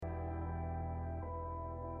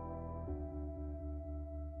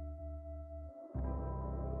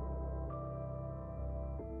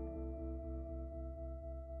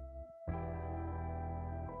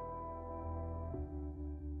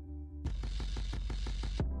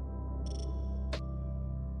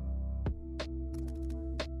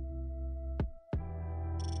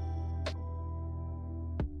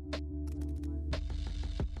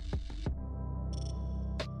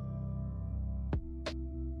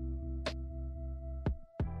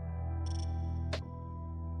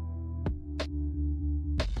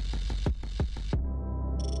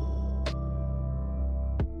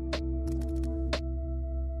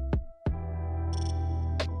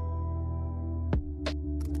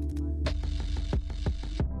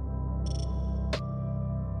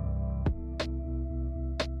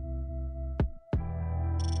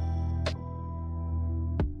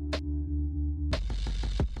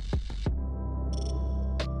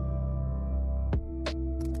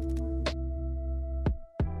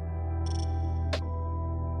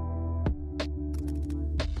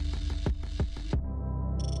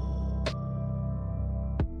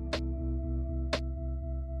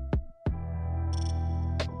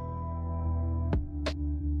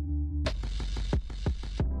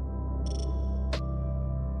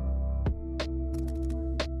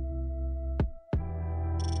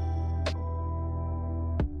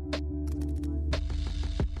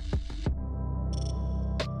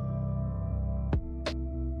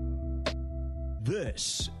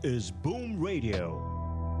This is Boom Radio.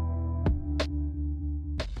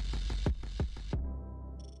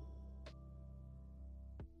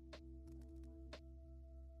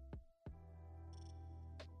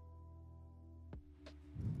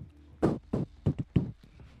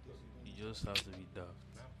 You just have to be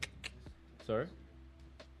daft. Sorry?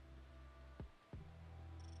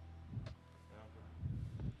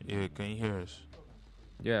 Yeah, can you hear us?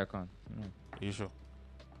 Yeah, I can. Are you sure?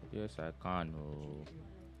 Yes, I can. Oh.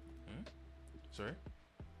 Sorry?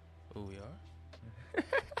 Oh, we are?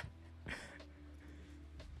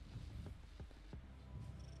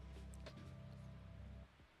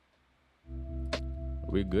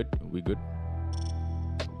 We good? We good?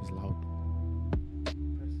 It's loud.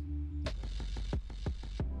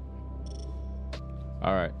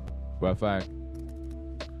 All right, we're fine.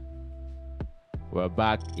 We're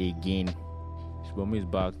back again. Shbomi is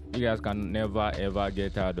back. You guys can never ever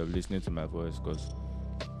get tired of listening to my voice because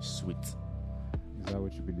sweet. Is that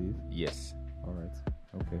what you believe? Yes. All right.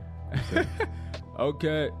 Okay.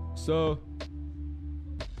 Okay, so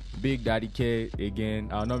Big Daddy K again.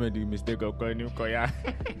 I'll not make the mistake of calling him Koya.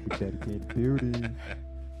 Big Daddy K building.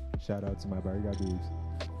 Shout out to my Bariga babes.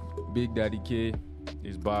 Big Daddy K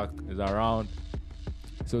is back, is around.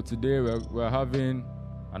 So today we're having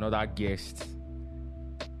another guest.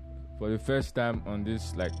 For the first time on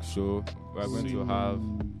this show, we're going to have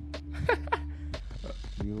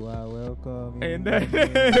You are welcome in the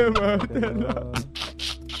name of the Lord.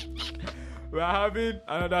 We're having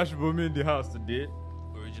another Shbomi in the house today.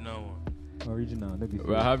 Original one. Original. Let me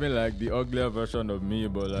We're having the uglier version of me,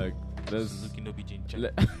 but let's Suzuki no be Jin-chan.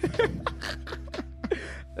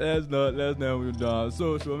 let's not move down.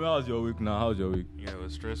 So Shbomi, how's your week now? How's your week? Yeah, it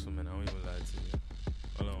was stressful, man. I won't even lie to you.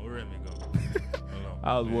 Hold on, where am I going? Hold on.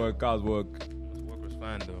 How's work? How's work? Work was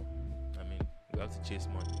fine, though. I mean, we have to chase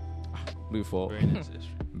money. Before. Very necessary.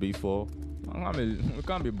 Before. We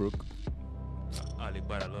can't be broke. Ali,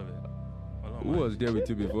 but I love it. Hold on, Who man. was there with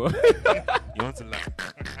you before? You want to laugh?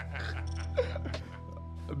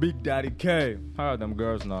 Big Daddy K. How are them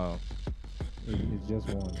girls now? It's just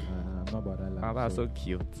one. I'm not about that life. That's so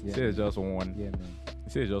cute. Yeah. Say it's just one. Yeah, man.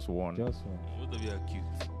 Say it's just one. Just one. Both of you are cute.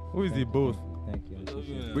 Who is the both? Thank you. I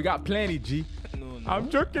appreciate it. We got plenty, G. No. I'm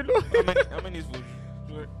joking. How many is for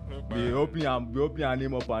We open your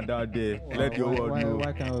name up and down there. Let your world know.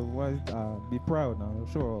 Why can't we be proud now?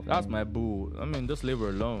 Sure. Of That's my boo. I mean, just leave her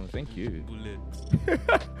alone. Thank you. Bullet.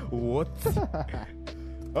 What?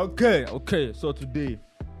 Okay. So today,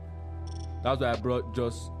 that's why I brought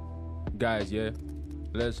just guys. Yeah,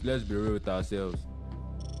 let's be real with ourselves.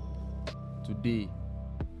 Today,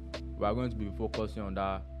 we are going to be focusing on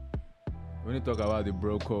that. When you talk about the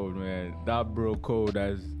bro code, man, that bro code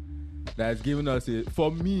that's giving us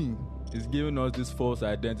for me, it's giving us this false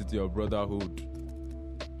identity of brotherhood.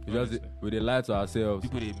 It's just we lie to ourselves.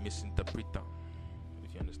 People they misinterpret them.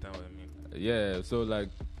 If you understand what I mean. Yeah, so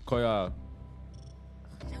Koya.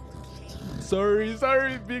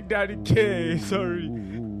 Sorry, Big Daddy K. Sorry.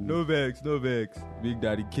 No vex. Big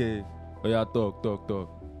Daddy K. Oh yeah, talk.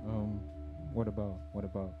 What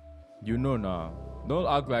about? You know now. Don't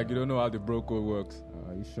act like you don't know how the bro code works.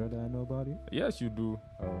 Are you sure that I know about it? Yes, you do.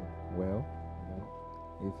 Well,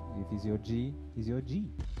 if he's your G, he's your G.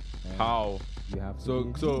 And How? You have to So be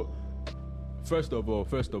a G. so first of all,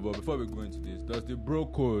 before we go into this, does the bro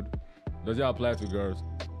code does it apply to girls?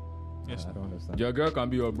 Yes. I don't understand. Your girl can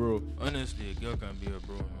be your bro. Honestly, a girl can be a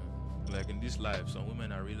bro, man. Like in this life, some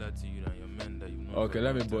women are realer to you than your men that you know. Okay,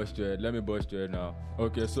 let me bust your head now.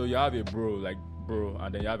 Okay, so you have a bro,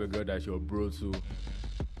 and then you have a girl that's your bro too.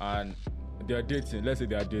 And they're dating. Let's say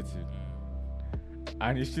they are dating.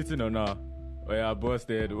 And he's cheating on her. Oh yeah,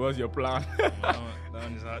 busted. What's your plan? That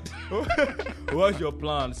one is hard. What's your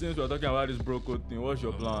plan? Since we're talking about this bro code thing, what's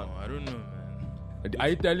your plan? I don't know, man. Are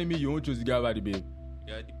you telling me you won't choose the guy over the babe?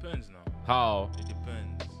 Yeah, it depends now. How? It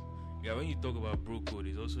depends. Yeah, when you talk about bro code,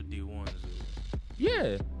 it's also day one, so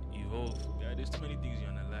Yeah. evolve. Yeah, there's too many things you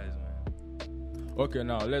analyze, man. Okay,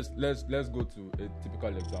 now let's go to a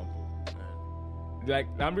typical example. Man.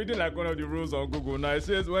 I'm reading one of the rules on Google now. It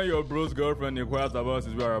says when your bro's girlfriend inquires about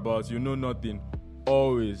his whereabouts, you know nothing.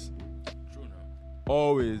 Always. True now.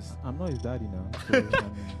 Always. I'm not his daddy now. So, I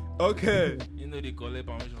mean, Okay. You know they collect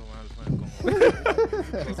permission from my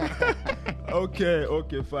friend.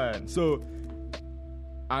 Okay, fine. So,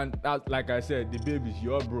 and that, like I said, the baby's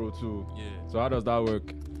your bro too. Yeah. So how does that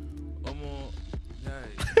work?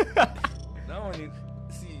 Guys. That one is.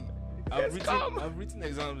 See, I've written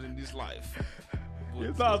exams in this life. But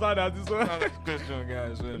It's not that this one. not a question,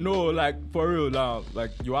 guys. No, for real now.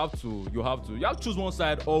 You have to choose one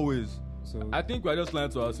side always. So I think we're just lying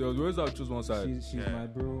to ourselves. We always have to choose one side. she's my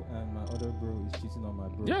bro, and my other bro is cheating on my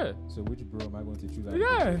bro. Yeah. So which bro am I going to choose?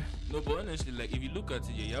 Yeah. No, but honestly, like if you look at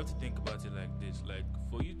it, you have to think about it like this. Like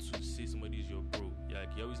for you to say somebody is your bro, like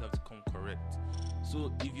you always have to come correct.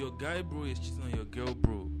 So if your guy bro is cheating on your girl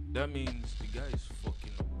bro, that means the guy is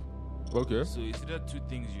fucking up. Okay. So it's either two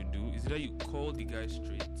things you do. It's either you call the guy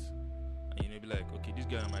straight and be like, okay, this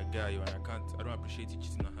guy is my guy, and I don't appreciate you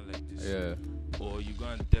cheating on her like this. Yeah. Or you go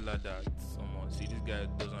and tell her that someone, see, this guy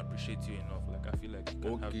doesn't appreciate you enough. Like I feel like you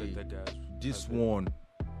can have better guys. This one,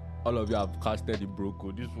 all of you have casted the bro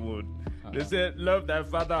code. This one, they said, love thy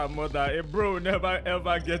father and mother. A bro will never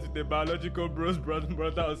ever get with a biological bro's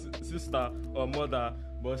brother or sister or mother,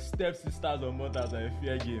 but step sisters or mothers are a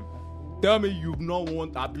fair game. Tell me you've not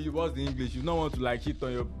want, what's the English? You've not want to like hit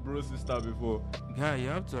on your bro sister before. Guy, you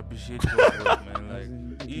have to appreciate your bro,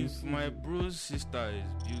 man. Like, if my bro's sister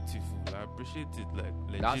is beautiful, I appreciate it. Like,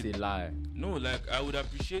 legit. That's a lie. No, like I would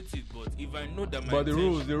appreciate it, but if I know that my But the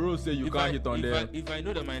rules say you can't hit on them. If I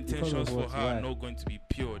know that my intentions for her are not going to be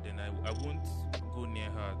pure, then I won't go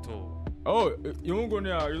near her at all. Oh, you won't go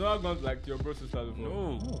near her. You're not going to like your bro sister before.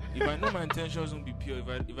 No, if I know my intentions won't be pure, if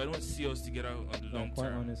I don't see us together on the long quite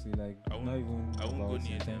term, honestly, like I won't not go even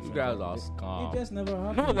near them. You guys are scum. It just never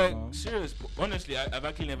happened. No, like fam. serious. Honestly, I've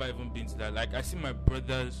actually never even been to that. Like I see my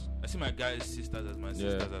brothers, I see my guys' sisters as my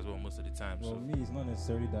sisters as well most of the time. Well, So me, it's not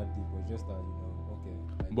necessarily that deep, but just that okay.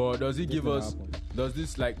 Like, But does it give us? happen. Does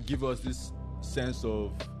this like give us this sense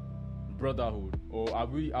of brotherhood, or are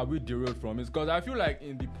we derailed from it? Because I feel like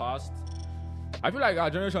in the past, I feel like our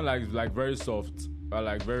generation like very soft, or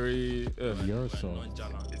like very. You're like, soft.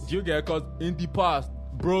 nonchalant. Do you get? Because in the past,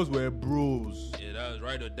 bros were bros. Yeah, that was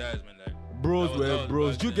right or dies, man. Like Bros that were was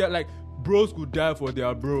bros. back Do you then. get like bros could die for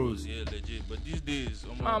their bros? Yeah, legit. But these days,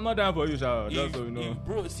 I'm not down for you, Shao. If, Just so you know. if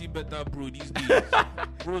bro see better bro these days,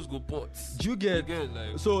 bros go pots. Do you get?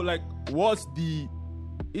 like So like, what's the?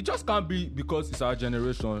 It just can't be because it's our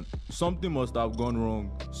generation. Something must have gone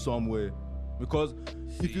wrong somewhere. Because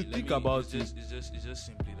if you think about it, it's just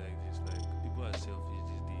simply like this. Like people are selfish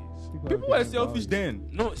these days. people were selfish then.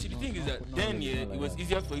 No, see the thing is that not then really, yeah, not like it was that.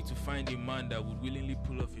 easier for you to find a man that would willingly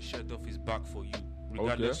pull off his shirt off his back for you,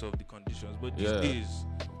 regardless of the conditions. But these Yeah. days,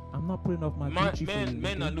 I'm not putting off my Gucci for you,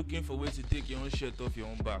 men okay? are looking for ways to take your own shirt off your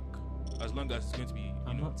own back, as long as it's going to be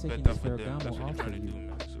I'm not taking better this for them. Ferragamo That's what off they're trying of to you. do,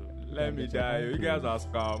 man. So. Let me die. You guys are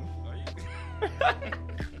scum.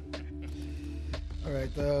 All right.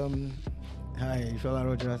 Hi, Shola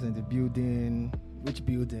Rogers in the building. Which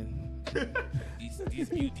building? This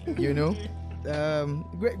beauty. You know,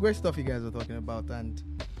 great stuff you guys were talking about, and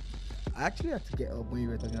I actually had to get up when you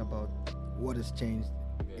were talking about what has changed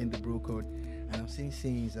in the bro code, and I'm seeing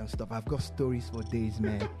scenes and stuff. I've got stories for days,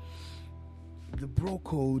 man. The bro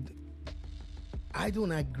code, I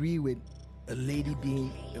don't agree with a lady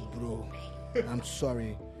being a bro. I'm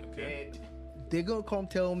sorry. Okay. They're gonna come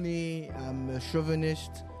tell me I'm a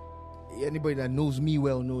chauvinist. Anybody that knows me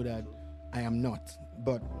well know that I am not.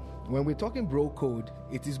 But when we're talking bro code,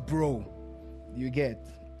 it is bro. You get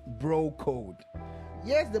bro code.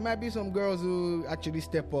 Yes, there might be some girls who actually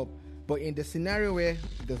step up, but in the scenario where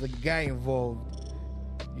there's a guy involved,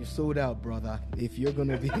 you sold out, brother. If you're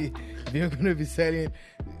gonna be, if you're gonna be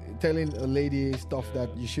telling a lady stuff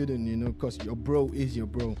that you shouldn't, because your bro is your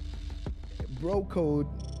bro. Bro code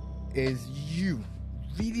is you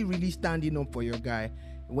really, really standing up for your guy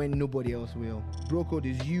when nobody else will. Bro code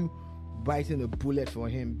is you biting a bullet for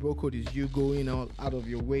him. Bro code is you going all out of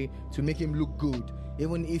your way to make him look good,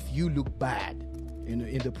 even if you look bad,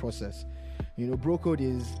 in the process. Bro code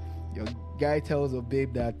is your guy tells a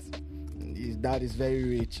babe that his dad is very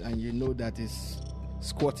rich, and you know that is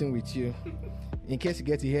squatting with you. In case you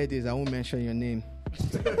get to hear this, I won't mention your name.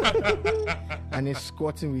 And he's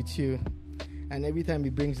squatting with you, and every time he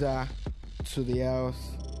brings her to the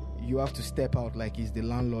house, you have to step out like he's the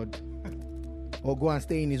landlord, or go and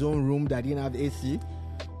stay in his own room that didn't have AC.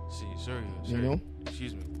 See, sorry.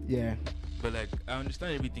 Excuse me. Yeah, But like, I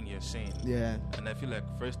understand everything you're saying. yeah, And I feel like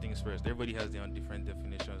first things first, everybody has their own different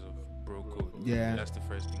definitions of bro code. Yeah. That's the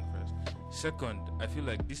first thing first. Second, I feel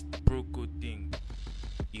like this bro code thing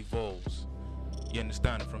evolves. You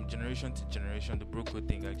understand? From generation to generation, the bro code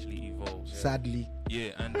thing actually evolves. sadly. Yeah,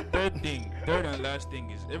 and the third and last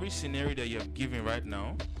thing is every scenario that you're giving right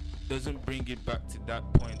now doesn't bring it back to that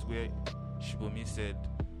point where Shibomi said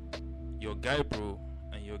your guy bro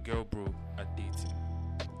and your girl bro are dating.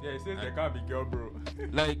 Yeah, it says they can't be girl, bro.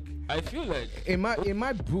 Like, I feel like In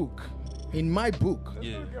my book,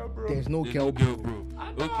 yeah, there's no there's girl no girl bro.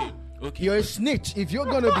 bro. Okay. You're a snitch if you're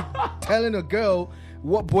gonna be telling a girl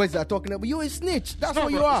what boys are talking about. You're a snitch. That's not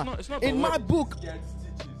what you about- are. it's not about In my what- book,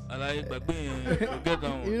 I like, but forget that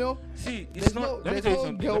one. You know, See, there's it's not. Let me there's tell you no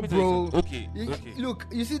something. girl Let me tell you bro. something. Okay. Look,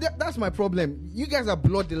 you see that's my problem. You guys have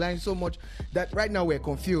blurred the line so much that right now we're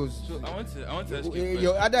confused. So I want to ask you.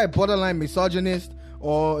 You're either a borderline misogynist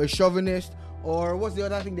or a chauvinist or what's the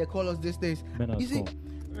other thing they call us these days? You see,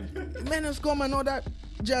 men are scum and all that.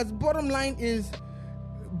 Just bottom line is,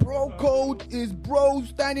 bro code is bro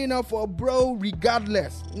standing up for bro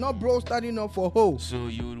regardless, not bro standing up for hoe. So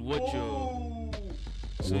you would watch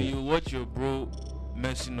your bro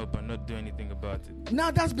messing up and not do anything about it.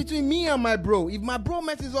 Now that's between me and my bro. If my bro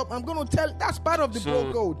messes up, I'm gonna tell. That's part of the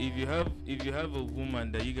bro code. If you have a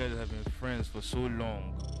woman that you guys have been friends for so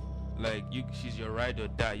long, like she's your ride or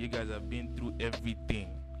die. You guys have been through everything,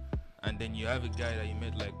 and then you have a guy that you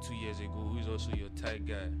met like 2 years ago who is also your tight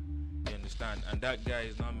guy. You understand? And that guy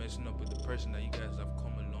is now messing up with the person that you guys have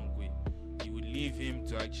come a long way. You would leave him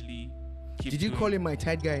to actually keep. Did you call him my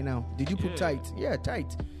tight guy now? Did you put tight? Yeah,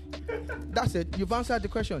 tight. That's it. You've answered the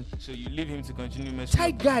question. So you leave him to continue messing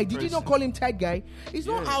tight up guy. with the Did you person. not call him tight guy? It's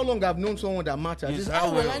not how long I've known someone that matters. It's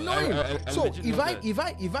how well I know him. So if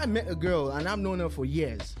I met a girl and I've known her for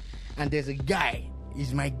years, and there's a guy,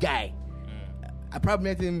 he's my guy. I probably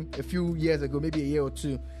met him a few years ago, maybe a year or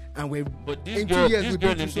two, and But this in girl, 2 years this we've girl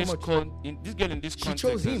been in through this so much. this girl in this She context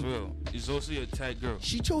chose as him. well is also your tight girl.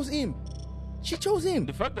 She chose him. She chose him.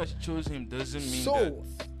 The fact that she chose him doesn't mean So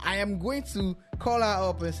I am going to call her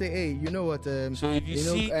up and say, hey, you know what? so if you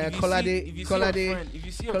know, see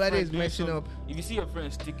Kolade is messing up. If you see your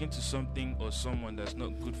friend sticking to something or someone that's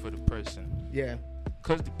not good for the person, Yeah.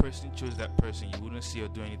 because the person chose that person, you wouldn't see or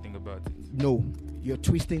do anything about it. No, you're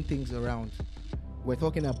twisting things around. We're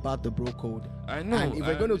talking about the bro code. I know. And if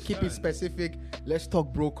we're going to keep it understand. specific, let's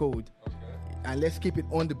talk bro code. And let's keep it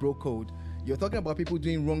on the bro code. You're talking about people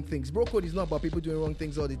doing wrong things. Bro code is not about people doing wrong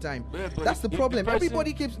things all the time. Yeah, but That's the if problem. the person-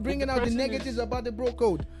 Everybody keeps bringing if the out the person negatives is- about the bro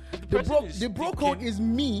code. if the The person is bro code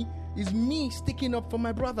sticking- is me sticking up for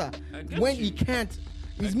my brother I get when you. he can't.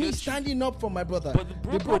 It's I me get you. standing up for my brother. But the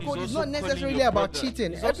bro code is is also not calling necessarily your about brother.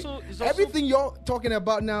 cheating. It's also- Everything you're talking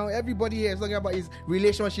about now, everybody here is talking about is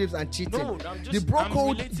relationships and cheating. No, I'm just, the bro I'm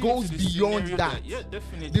code relating goes to the beyond scenario that. Yeah,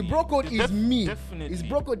 definitely. The bro code is me. Definitely.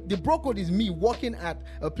 The bro code is me working at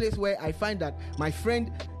a place where I find that my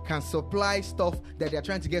friend can supply stuff that they're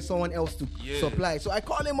trying to get someone else to supply. So I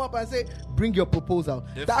call him up and say, bring your proposal.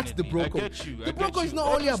 That's the bro I code. get you. The bro code is not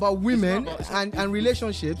only about women and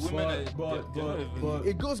relationships. But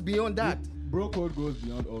It goes beyond that. bro code goes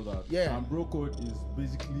beyond all that. Yeah. And bro code is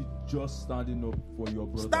basically just standing up for your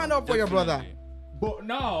brother. Stand up for your brother. But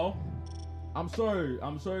now, I'm sorry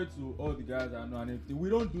to all the guys I know and everything. We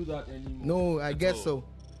don't do that anymore. No, I guess so.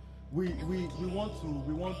 We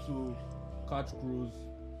want to catch crews,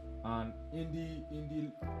 and in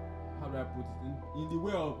the how do I put it, in the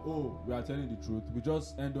way of we are telling the truth, we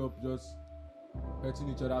just end up just hurting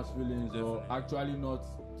each other's feelings or actually not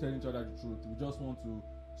telling each other the truth. We just want to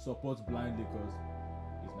support blindly because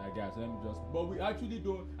it's my guy. So let me just. But we actually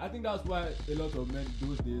don't. I think that's why a lot of men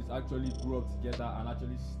those days actually grew up together and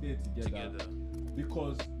actually stayed together.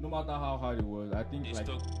 Because no matter how hard it was, I think They like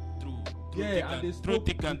stuck through they through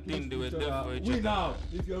thick and thin. They were there for each other. now,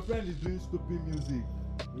 if your friend is doing stupid music,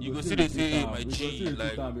 You go see they say, "Hey, my G,"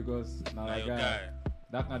 like, because now Now like your guy.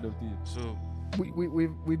 that kind of thing. So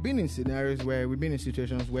We've been in scenarios where we've been in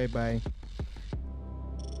situations whereby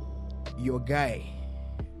your guy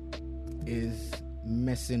is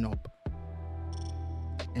messing up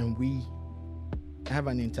and we have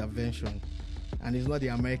an intervention, and it's not the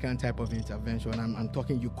American type of intervention. I'm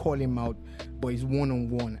talking, you call him out, but it's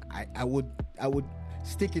one-on-one. I would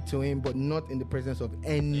stick it to him, but not in the presence of other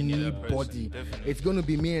person, anybody. definitely. It's going to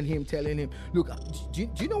be me and him telling him, look, do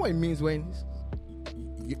you know what it means when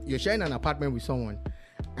you're sharing an apartment with someone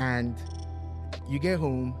and you get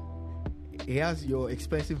home, he has your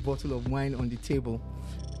expensive bottle of wine on the table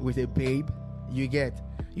with a babe,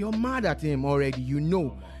 you're mad at him already. You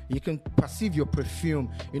know, you can perceive your perfume,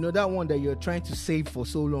 you know, that one that you're trying to save for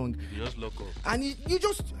so long, you just look up. and you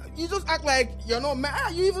just act like you're not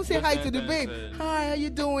mad. You even say hi to the babe. Hi, how you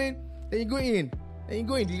doing? Then you go in.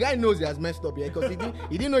 The guy knows he has messed up, because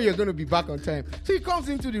he didn't know you're going to be back on time. So he comes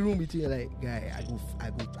into the room with you like, guy,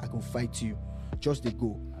 I go fight you. Just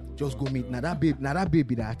go meet. Now that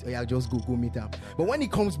baby that, yeah, just go meet him. But when he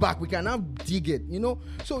comes back, we can now dig it, you know.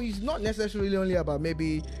 So it's not necessarily only about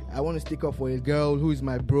maybe I want to stick up for a girl who is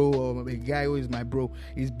my bro or a guy who is my bro.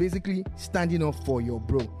 It's basically standing up for your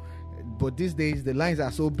bro. But these days the lines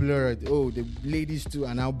are so blurred. Oh, the ladies too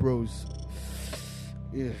are now bros.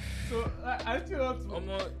 Yeah. So I still have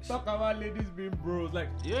to talk about ladies being bros. Like,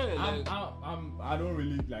 I don't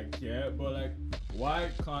really like care, but like, why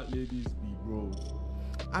can't ladies be bros?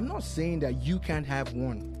 I'm not saying that you can't have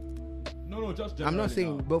one. No, just I'm not generally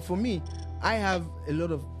saying, now. but for me, I have a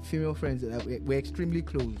lot of female friends that we're extremely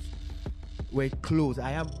close. We're close. I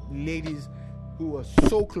have ladies who are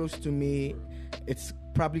so close to me. It's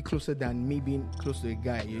probably closer than me being close to a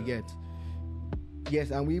guy. You get?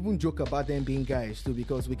 Yes, and we even joke about them being guys too,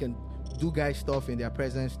 because we can do guy stuff in their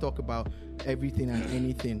presence, talk about everything and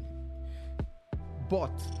anything.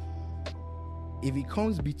 But if it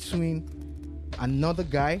comes between another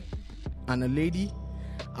guy and a lady,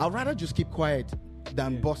 I'd rather just keep quiet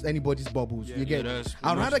than bust anybody's bubbles. You get? that's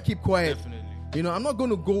I'd rather keep quiet. Definitely. You know, I'm not going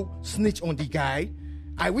to go snitch on the guy.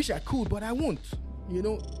 I wish I could, but I won't. You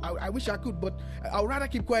know, I wish I could, but I'd rather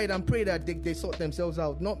keep quiet and pray that they sort themselves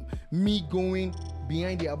out, not me going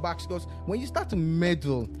behind their backs. Because when you start to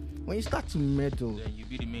meddle, Then you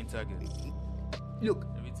be the main target. look,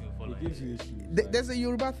 Everything will fall It on gives you. you issues. there's a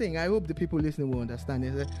Yoruba thing. I hope the people listening will understand.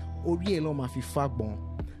 There's a "Ori elo ma fi fagbon."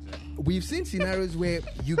 We've seen scenarios where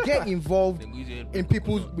you get involved in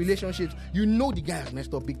people's relationships. You know the guy has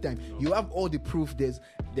messed up big time. You have all the proof. There's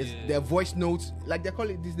their voice notes, like they call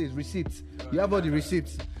it these days, receipts. You have all the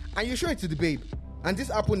receipts, and you show it to the babe. And this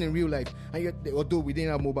happened in real life. And although we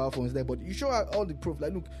didn't have mobile phones there, but you show her all the proof.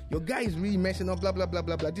 Like, look, your guy is really messing up. Blah blah blah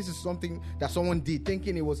blah blah. This is something that someone did,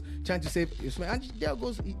 thinking it was trying to save his man. And there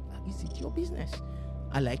goes, is it your business?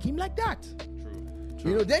 I like him like that.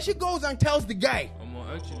 True. You know. Then she goes and tells the guy.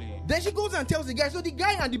 Actually, Then she goes and tells the guy. So the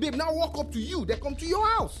guy and the babe now walk up to you. They come to your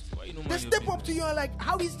house. why you don't They mind your step up business? to you and like,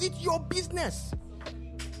 how is it your business?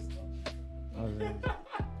 Oh, really?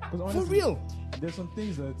 'Cause For honestly, real. There's some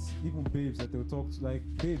things that even babes that they'll talk to, like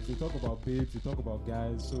babes, they talk about babes, they talk about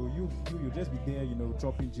guys. So you just be there, you know,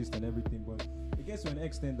 chopping gist and everything. But it gets to an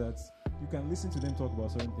extent that you can listen to them talk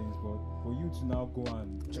about certain things, but for you to now go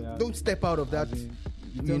and Don't step out of that. as in,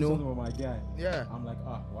 you you tell me know. something about my guy. Yeah. I'm like,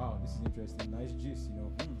 wow, this is interesting, nice gist, you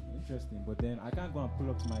know, interesting. But then I can't go and pull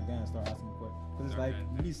up to my guy and start asking questions because it's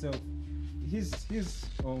like me self, his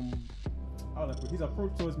how would I put it? His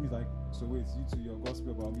approach towards me is like, so wait, you two, your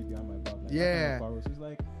gospel about me behind my back, like, Yeah. that kind of approach. So it's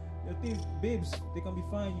like, your things, babes, they can be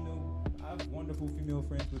fine, you know. I have wonderful female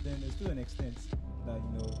friends, but then there's still an extent that,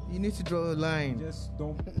 you know, You need to draw a line. just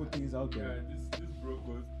don't put things out Yeah, there. this bro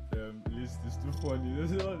list is too funny. They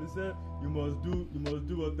said you must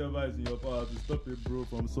do whatever is in your power to stop a bro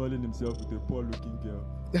from soiling himself with a poor looking girl.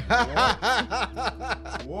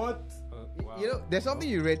 What? You know, there's something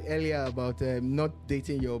you read earlier about not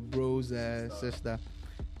dating your bro's sister.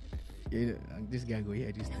 You know, and this guy go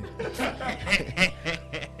hear this thing.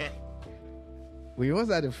 We once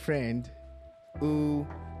had a friend who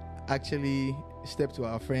actually stepped to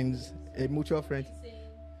our friends, a mutual friend.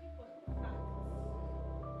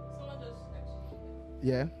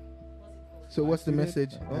 Yeah. So what's the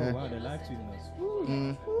message? Oh, wow, they're live tweeting us.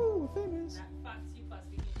 Ooh, famous.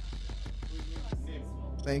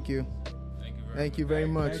 Thank you. Thank you very Thank you very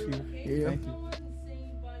much. Thank you. Yeah. Thank you.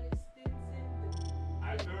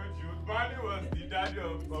 Manny was the daddy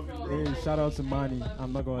of Hey, shout out to Manny.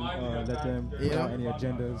 I'm not going to let them put Yeah. out any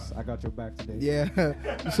agendas. I got your back today. Yeah.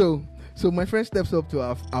 so my friend steps up to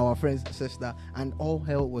our friend's sister, and all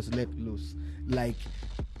hell was let loose. Like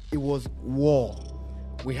it was war.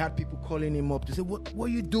 We had people calling him up to say, what are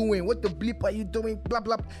you doing? What the bleep are you doing? Blah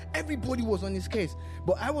blah. Everybody was on his case.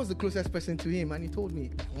 But I was the closest person to him, and he told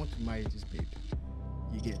me, I want to marry this babe.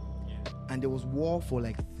 You get? And there was war for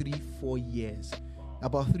like 3-4 years.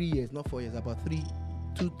 About 3 years, not 4 years, about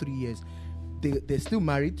 2-3 years. They're still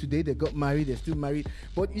married. Today they got married, they're still married.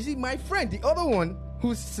 But you see, my friend, the other one,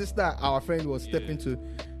 whose sister our friend was stepping to,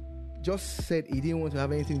 just said he didn't want to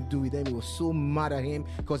have anything to do with them. He was so mad at him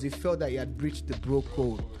because he felt that he had breached the bro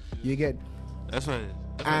code. You get? That's why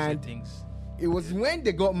I And said things. It was when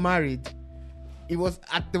they got married, it was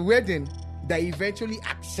at the wedding that he eventually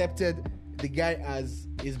accepted the guy as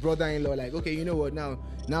his brother-in-law. Like, okay, you know what, now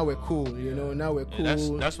we're cool, you know, now we're cool.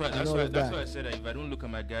 That's why and all of that. I said that if I don't look at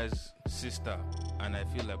my guy's sister and I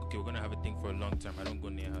feel like, okay, we're gonna have a thing for a long time, I don't go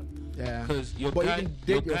near her. Yeah. Because your But guy, you can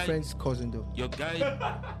date your guy- friend's cousin though. Your guy,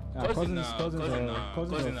 Cousins cousin are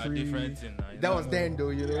are free. different thing. Now, you That know. was then though,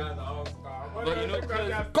 you know. But you know,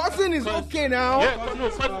 cause, Cousin is okay now. yeah, no,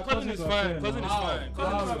 cousin cousins is are fine. fair Cousin is now. fine.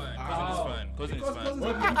 Cousin is fine. Cousin is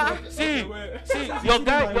fine. Cousins See, your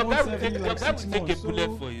guy will like take once every, like, 6 take a months, bullet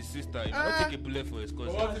so- for his sister. He will not take a bullet for his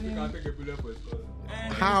cousin. What if you can take a bullet for his cousin?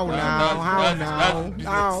 How now? that's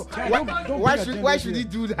How? don't Why bring should he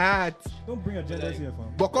agendas do that? Don't bring agendas here,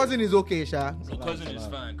 fam. But cousin is okay, Sha. So cousin is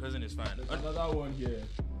fine. Cousin is fine. Another one here.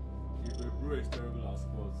 If a bro is terrible at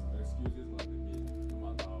sports, excuses must be made, no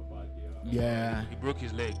matter how bad they are. Yeah. He broke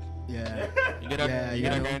his leg. Yeah. You get that? Yeah, you you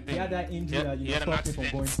get know. that kind of thing? He had that injury Yeah, that he you had an stopped him from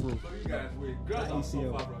going accident. pro. So you guys, wait, girls That are so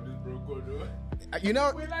ACL. far from this bro code, though. You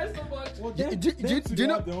know, We like so much. Well, Do- them, do- them do- two, do you they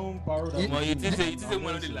know- have their own power that Well, you we did say do.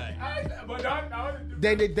 one of the like. But I want to do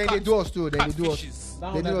then they do us too. Then they do us. Catfishes.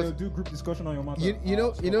 Now They that do us- they'll do group discussion on your matter. You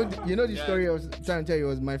know the Yeah. story I was trying to tell you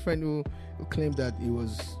was my friend who claimed that it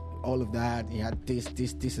was all of that. He had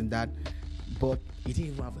this, and that, but he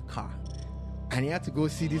didn't even have a car, and he had to go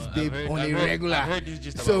see this babe on a regular. I heard this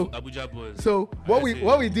just So- about Abuja boys. So what I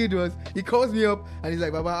see. we did was he calls me up and he's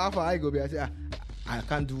like, Baba, how far I go? I said, I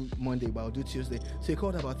can't do Monday, but I'll do Tuesday. So he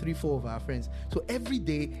called about 3-4 of our friends. So every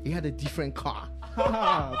day he had a different car.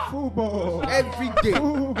 Football. Every day.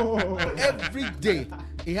 Football. Every day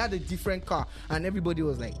he had a different car, and everybody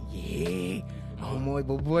was like, "Yeah, oh my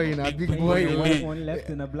boy, you know, big Big boy." boy, You know, big. One left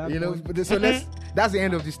and a black You know, one. but so that's the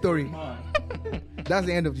end of the story. That's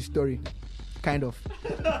the end of the story, kind of.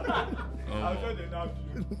 I'm sure they know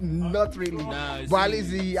you. Not really, Nah, but at see-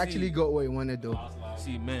 least he actually see. got what he wanted, though.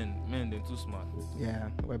 See, men, they're too smart. Yeah,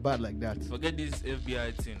 we're bad like that. Forget this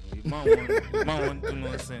FBI thing. You man want do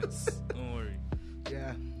nonsense. Don't worry.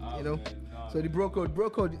 Yeah, Ah, you know. man, nah, So the bro code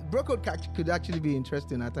could actually be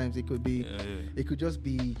interesting at times. It could be, Yeah, yeah. it could just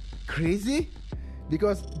be crazy,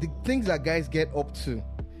 because the things that guys get up to,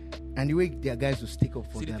 and the way their guys will stick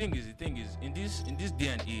up for See, them. the thing is, in this day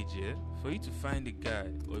and age, yeah, for you to find a guy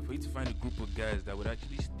or for you to find a group of guys that would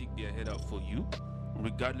actually stick their head out for you,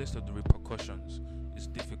 regardless of the repercussions, is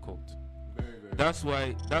difficult. very, very. That's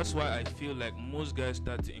why I feel like most guys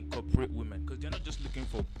start to incorporate women because they're not just looking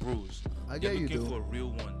for bros. I They're get you, looking though. for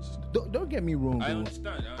real ones. Don't get me wrong, I though.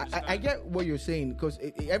 understand. I get what you're saying, because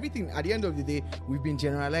everything at the end of the day we've been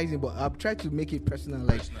generalizing, but I've tried to make it personal,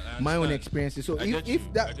 like Personal, I my own understand. experiences. So I if get you,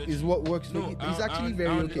 I that get is you. what works, No, for you, it's actually very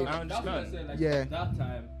okay. I That's what I understand. said. Like, Yeah. that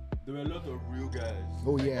time, there were a lot of real guys.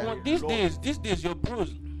 Oh yeah. Well, these days, your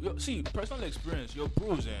bros. See, personal experience. Your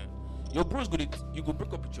bros, your bros gonna you go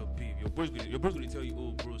break up with your babe. Your bros gonna tell you,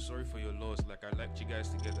 oh, bro, sorry for your loss. Like I liked you guys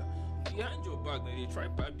together. Behind your back, then they try to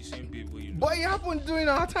pipe the same babe with you. But it happened during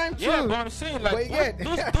our time too. Yeah, but I'm saying like But yeah.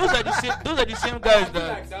 those are the same I guys feel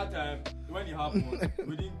like that. that time when it happened,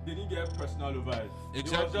 they didn't get personal over it.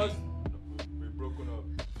 Exactly. It was just we broken up.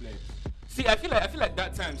 Flex. See, I feel like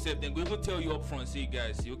that time, Seth, then go even tell you up front, say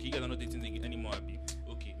guys, see, okay, you guys are not dating anymore. Abi.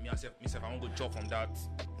 Okay, me myself, I won't go chop from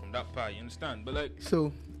that part. You understand? But like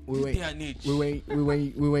So we this day and age,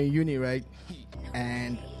 went in uni, right?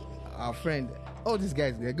 And our friend, all these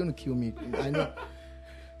guys, they're gonna kill me. I know.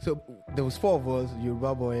 So there was 4 of us,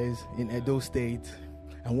 Yoruba boys in Edo State,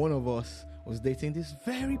 and one of us was dating this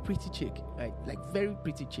very pretty chick, right? Like very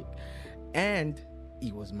pretty chick, and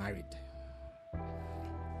he was married.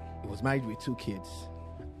 He was married with 2 kids.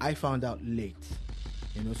 I found out late,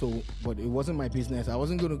 so, but it wasn't my business. I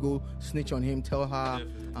wasn't going to go snitch on him, tell her,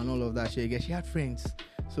 Definitely. and all of that shit. She had friends.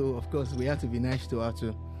 So, of course, we had to be nice to her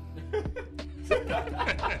too.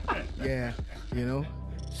 Yeah,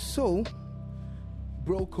 So,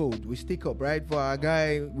 bro code, we stick up, right? For our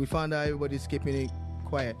guy, we found out everybody's keeping it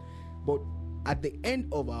quiet. But at the end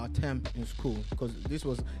of our term in school, because this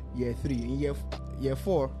was year 3, in year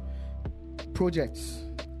 4, projects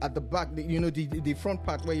at the back, the front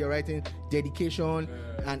part where you're writing dedication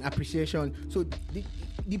and appreciation. So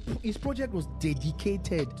his project was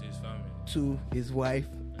dedicated to his family. to his wife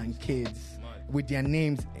and kids Mad. with their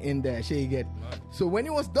names in there. Sure you get. Mad. So when he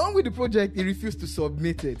was done with the project, he refused to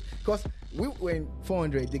submit it because we were in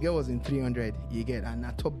 400, the girl was in 300. You get, and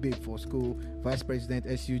a top babe for school, vice president,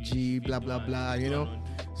 SUG, blah blah blah.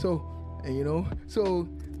 So so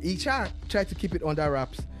he tried to keep it under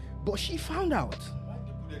wraps, but she found out. Why did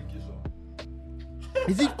you put dedication?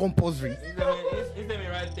 Is it compulsory? Let me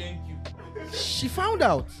write thank you. She found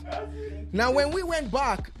out. Now, when we went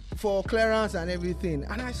back for clearance and everything,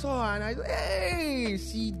 and I saw her and I said, hey,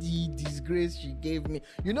 see the disgrace she gave me.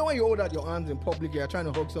 You know when you hold out your hands in public, you're trying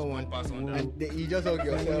to hug someone, Pass on and you just hug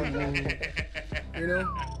yourself.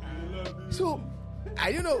 So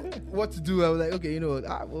I didn't know what to do. I was like, okay,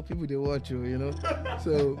 well, people they watch you,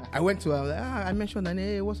 So I went to her. I was like, I mentioned her name.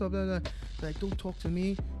 Hey, what's up? Blah, blah. Like, don't talk to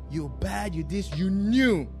me. You're bad. You this. You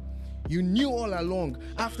knew all along.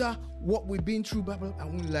 After what we've been through, blah, blah, I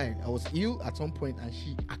won't lie. I was ill at some point, and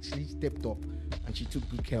she actually stepped up and she took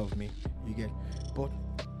good care of me. You get, but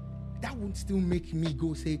that would still make me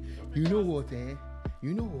go say, you know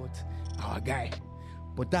what, our guy.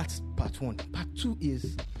 But that's part 1. Part 2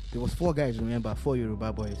 is there was 4 guys. Remember, 4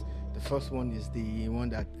 Yoruba boys. The first one is the one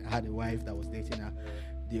that had a wife that was dating her.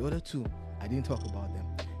 The other 2, I didn't talk about them.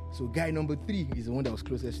 So guy number 3 is the one that was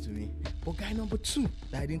closest to me. But guy number 2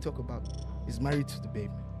 that I didn't talk about is married to the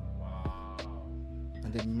babe.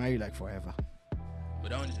 And they've been married like forever.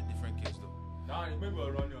 But that one is a different case, though. Nah, maybe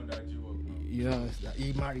we're running on that G-Work. You know,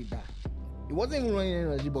 he married that. It wasn't even running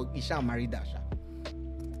energy, but he shall marry that.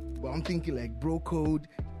 But I'm thinking like, bro code.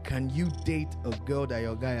 Can you date a girl that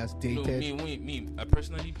your guy has dated? No, me. I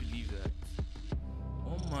personally believe that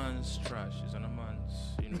one man's trash is another man's.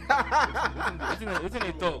 You know, within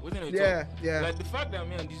a talk. Yeah. Like the fact that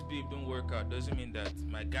me and this babe don't work out doesn't mean that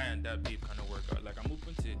my guy and that babe cannot work out. Like I'm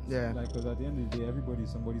open to it. Yeah. Like, because at the end of the day, everybody's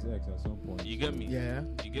somebody's ex at some point. You get me? Yeah.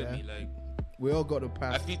 You get me? Like we all got to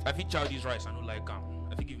I pass. feed childish rice. I don't like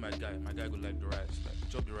I think give my guy go like the rice. Like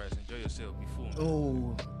chop the rice, enjoy yourself. Be full.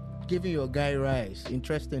 Oh, giving your guy rice.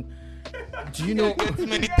 Interesting. Do you know? Too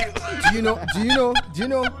many things. Do you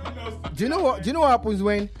know what happens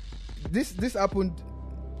when this happened?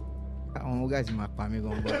 Oh, guys, in my family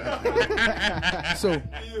going.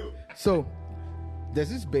 So there's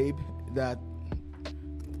this babe that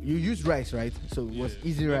you use rice, right? So it was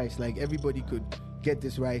easy rice, like everybody could get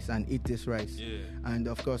this rice and eat this rice. Yeah. And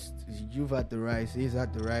of course, you've had the rice, he's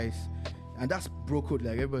had the rice, and that's bro code.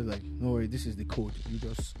 Like everybody's like, no worry, this is the code. You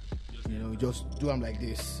just do them like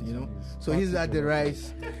this, you know. So he's had the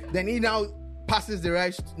rice, then he now passes the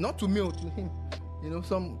rice not to me, to him, you know,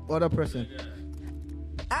 some other person.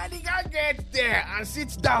 And the guy gets there and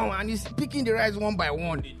sits down and he's picking the rice one by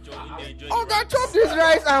one. Oh, God, chop this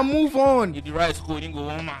rice and move on. If the rice cold, you go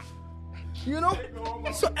home, man. You know?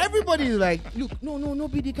 So everybody is like, look, no,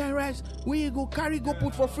 be the guy rice. Where you go, carry, go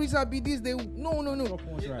put for freezer, be this, they, no.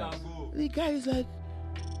 The guy is like,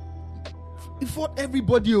 he fought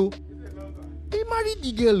everybody, oh. He married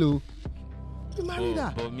the girl, oh. He married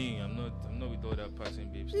her. But me, I'm not with all that passing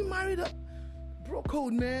babes. He married her. Bro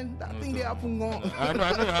code, man. That thing they happen gone. I know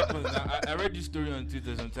it happens. I read this story on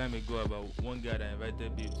Twitter some time ago about one guy that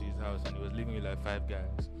invited babe to his house and he was living with like 5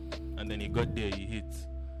 guys. And then he got there, he hit.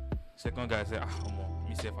 Second guy said, come on,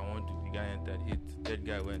 me say if I want to. The guy entered, hit. Third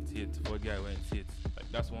guy went, hit. Fourth guy went, hit.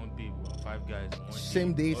 Like that's one babe, 5 guys in one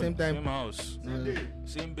Same day, same time. Same house.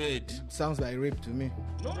 Same bed. Sounds like rape to me.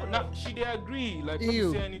 No, she did agree. Like,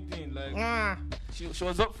 Ew. don't say anything. Like, she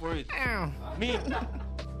was up for it. Me,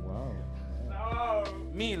 Wow.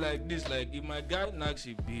 Me like this, like if my guy knocks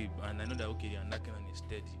a babe and I know that okay they are knocking and it's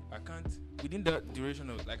steady, I can't within that duration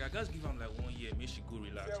of like I just give him like 1 year, make she go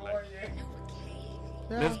relax.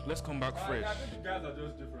 Like let's come back fresh. I think the guys are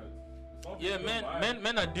just different. Yeah,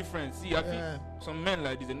 men are different. See, I think some men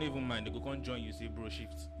like this they don't even mind. They go come join you, say bro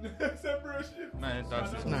shift. Say bro shift. Man,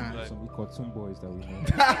 that's Nah. Some cartoon boys that we know.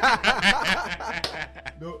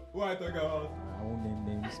 No, what I talking about? I won't name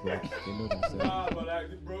names, but they know themselves. Nah, but like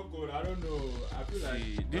the bro code, I don't know. I feel like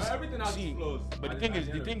See, this everything has see, flaws. but the thing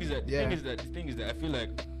is that I feel like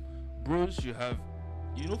bros should have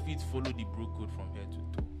you know fit follow the bro code from here to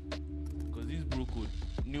toe. Because this bro code,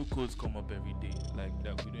 new codes come up every day, like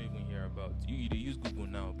that we don't even hear about. You they use Google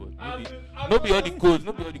now, but not be all the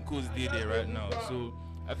codes there right now. So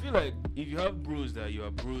I feel like if you have bros that you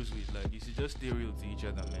are bros with, like you should just stay real to each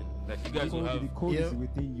other, man. Like you guys will have The code is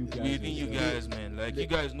within you guys. within you guys, man. Like you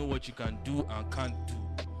guys know what you can do and can't do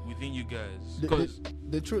within you guys. Because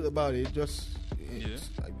The truth about it,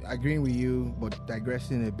 agreeing with you, but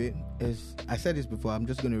digressing a bit, is I said this before, I'm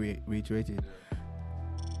just going to reiterate it.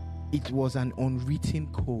 It was an unwritten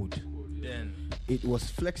code. then It was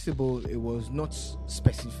flexible. It was not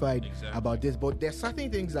specified Exactly. about this, but there's certain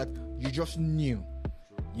things that you just knew.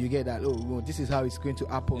 You get that, oh, well, this is how it's going to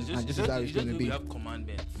happen, it's and just, this it's is how just, it's going to we be. have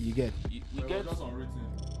commandments. You get, We Well, get just unwritten.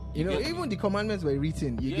 you know, get me. even the commandments were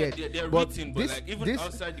written. You yeah, get, they're but written, but this- like even this-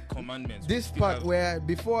 outside the commandments, we This still part have- where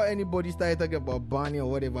before anybody started talking about Barney or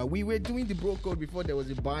whatever, we were doing the bro code before there was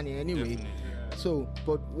a Barney anyway. Definitely. So,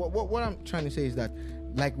 but what I'm trying to say is that,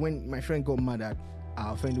 like when my friend got mad at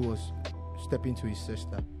our friend who was stepping to his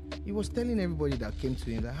sister, he was telling everybody that came to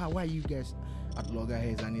him that, why are you guys at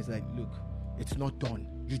loggerheads? And he's like, look, it's not done.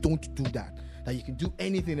 You don't do that. That you can do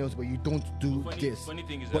anything else, but you don't do this. Funny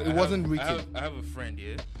thing is But that it wasn't written. I have a friend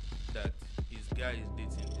here that his guy is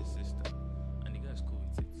dating his sister, and the guy's cool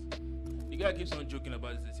with it. The guy keeps on joking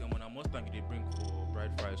about this. They say, "Man, Mustang they bring for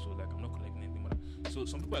bride price, so like I'm not collecting anything." But so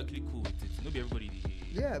some people are actually cool with it. Not everybody.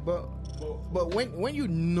 Yeah, but when you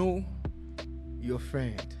know your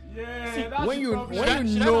friend, Yeah, that's when the you problem. when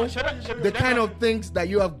you know the kind of things that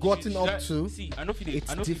you have gotten up to, See, I know if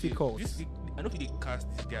it's difficult. I know if they cast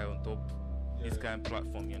this guy on top this kind of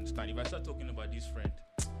platform. You understand? If I start talking about this friend,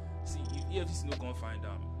 see, if EFCC no gonna find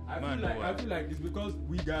out. I feel like it's because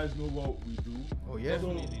we guys know what we do. oh yeah,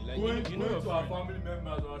 So Definitely, like, going, you know going your to our friend. family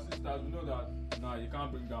members or our sisters, we know that you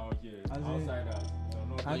can't bring down here As in- outsiders.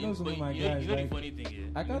 not. I know some of my guys. You know the Like, funny thing,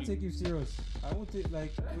 yeah. I can't take you serious. I won't take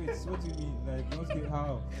like. Wait, what do you mean? Like, what's get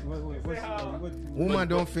how? What? Woman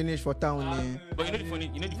don't finish for town. But you know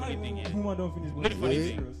the funny thing, yeah. Woman don't finish. You know the funny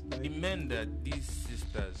Yeah. thing, Like, the men that these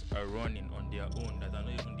sisters are running on their own, that are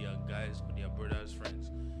not even their guys or their brothers' friends,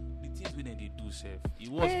 the things when they do, self. It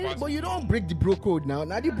was But possible. you don't break the bro code now.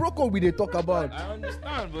 Now the bro code we they talk about. I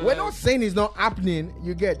understand, but We're not saying it's not happening.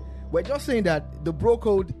 You get. We're just saying that the bro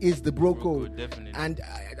code is the bro code. definitely. And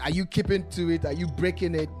are you keeping to it? Are you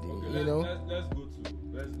breaking it? Okay, You know. let's go to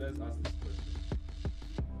let's ask this question.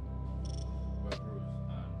 Well, bros,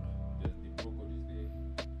 and the bro code is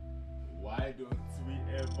there. Why don't we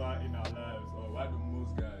ever in our lives, or why do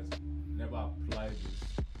most guys never apply this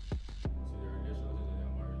to their relationships and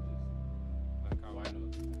their marriages? Like, why not?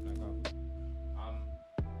 Like,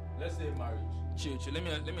 let's say marriage. Chill. Let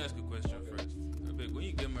me ask you a question first. I beg, when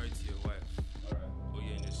you get married to your wife, All right. or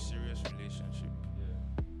you're in a serious relationship,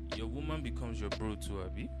 Yeah. your woman becomes your bro too,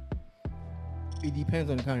 Abi. It depends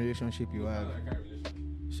on the kind of relationship you have. Like, kind of relationship.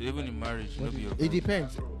 So even in marriage, you know be your bro. It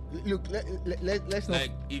depends. Look, let's not.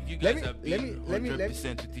 Like if you let guys me- have let been me-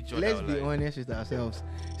 100% with each other, Let's be like, honest with ourselves.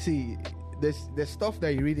 See, there's stuff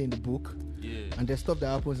that you read in the book, yeah, and there's stuff that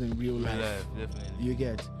happens in real real life. life, definitely. You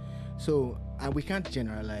get. So, and we can't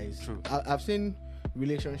generalize. True. I've seen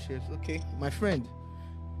relationships. Okay, my friend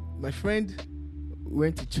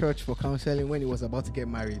went to church for counseling when he was about to get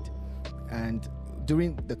married, and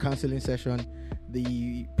during the counseling session,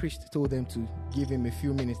 the priest told them to give him a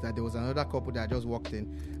few minutes, that there was another couple that just walked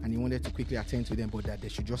in and he wanted to quickly attend to them, but that they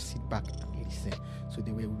should just sit back and listen. So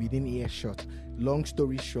they were within earshot. Long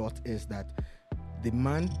story short is that the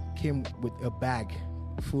man came with a bag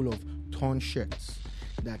full of torn shirts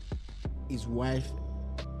that his wife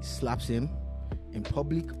slaps him in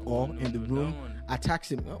public or No, in the no, room, that one.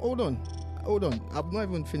 attacks him. Hold on, I've not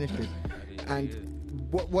even finished it. And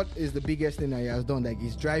what is the biggest thing that he has done? Like,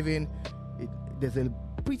 he's driving, there's a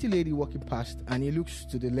pretty lady walking past, and he looks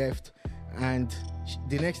to the left, and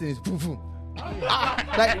the next thing is boom, boom.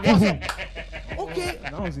 Like, boom, boom. Okay,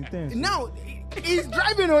 that was intense. now he's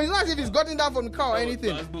driving, or it's not as if he's gotten down from the car or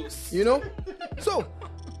anything, you know. So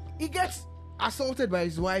he gets assaulted by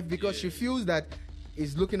his wife because she feels that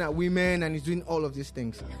he's looking at women and he's doing all of these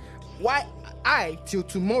things. Why I till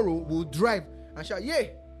tomorrow will drive and shout, yeah,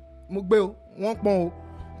 Mugbeo, one more.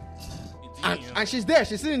 And she's there,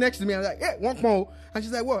 she's sitting next to me. I'm like, yeah, one more. And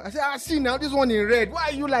she's like, what? I said, I see now this one in red. Why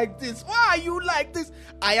are you like this? Why are you like this?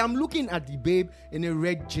 I am looking at the babe in a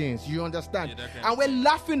red jeans. You understand? Yeah, that kind and of we're thing.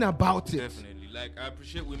 laughing about it. Definitely. Like I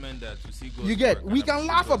appreciate women that to see God. You get, we can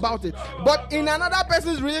laugh about it. But in another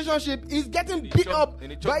person's relationship, he's getting beat up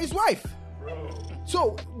by his wife.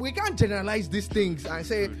 So we can't generalize these things and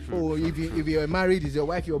say, if you're married, is your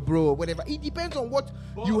wife your bro or whatever. It depends on what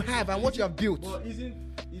you have and what you have built. But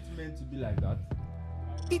isn't it meant to be like that?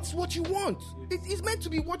 It's what you want. It's meant to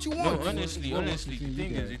be what you No, want. honestly, What the between you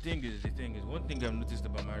thing guys? is, one thing I've noticed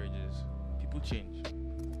about marriage is people change.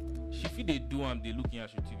 If they do they looking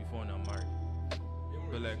at you before now married.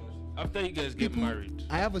 But like after you guys get People- married,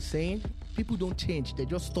 I have a saying: people don't change; they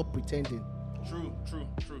just stop pretending. true.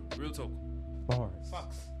 Real talk. Bars.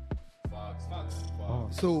 Facts.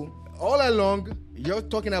 Bars. So all along, you're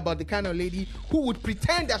talking about the kind of lady who would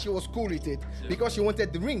pretend that she was cool with it because she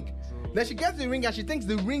wanted the ring. Then she gets the ring and she thinks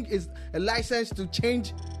the ring is a license to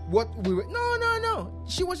change what we were. No.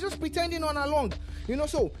 She was just pretending on along. You know,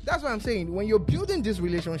 so that's what I'm saying. When you're building this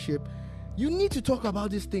relationship, you need to talk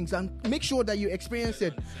about these things and make sure that you experience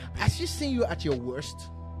it. Has she seen you at your worst?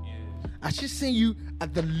 Yeah. Has she seen you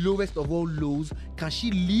at the lowest of all lows? Can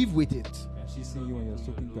she live with it? And she seen you when you're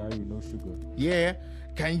soaking curry with no sugar. Yeah.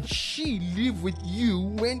 Can she live with you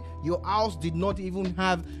when your house did not even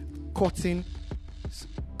have curtain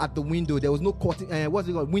at the window? There was no curtain, what's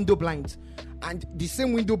it called? Window blinds. And the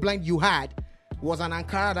same window blind you had was an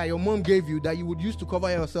Ankara that your mom gave you that you would use to cover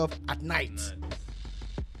yourself at night.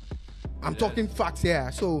 I'm talking facts here.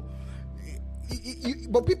 So,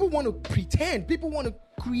 but people want to pretend. People want to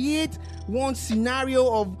create one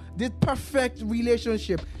scenario of this perfect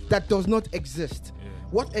relationship that does not exist.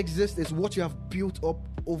 What exists is what you have built up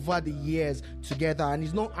over the years together, and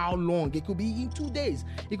it's not how long. It could be in 2 days.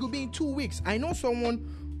 It could be in 2 weeks. I know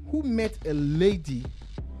someone who met a lady,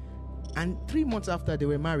 and 3 months after they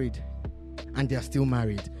were married, and they are still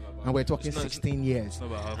married. And we're talking 16 years. not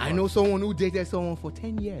about how I far. know someone who dated someone for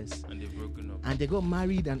 10 years. And they've broken up. And they got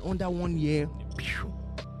married, and under 1 year, pew.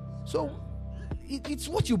 So it's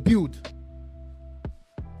what you build.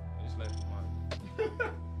 It's like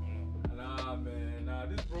man. Nah, man. Nah,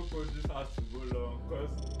 this bro code just has to go long.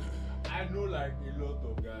 Because I know, like, a lot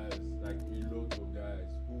of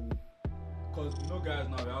guys who. Because because guys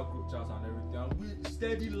now we have group chats and everything, and we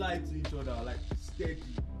steady lie to each other, like steady.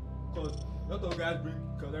 Because a lot of guys bring,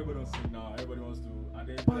 because everybody wants to sing now, everybody wants to, and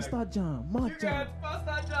then Pasta like, jam, you mad jam. get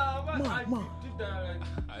pasta jam, man. Ma. I keep that like,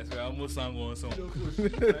 I swear, I almost sang one song. you know, push,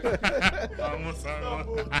 like, I almost sang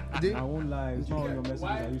one. I won't lie, it's You not all get- your messages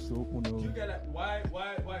why- I used to open. you though. get like, why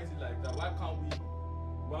is it like that? Why can't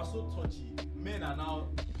we are so touchy? Men are now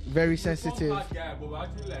Very we're some sensitive. hard guy, but we're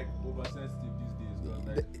actually like oversensitive these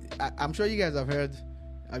days. 'Cause, like, I'm sure you guys have heard.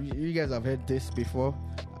 You guys have heard this before.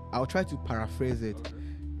 I'll try to paraphrase it.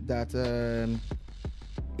 That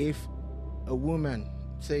if a woman,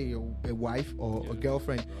 say a wife or a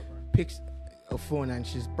girlfriend, picks a phone and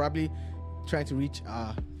she's probably trying to reach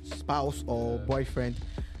a spouse or boyfriend,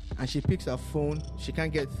 and she picks her phone, she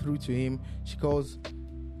can't get through to him. She calls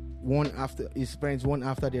one after his friends, one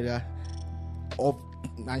after the other,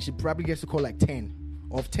 and she probably gets to call like 10.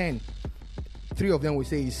 Of 10, 3 of them will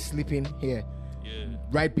say he's sleeping here,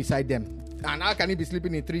 right beside them. And how can he be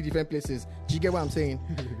sleeping in 3 different places? Do you get what I'm saying?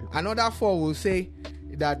 Another 4 will say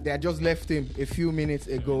that they just left him a few minutes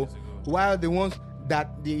ago, while the ones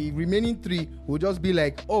that the remaining 3 will just be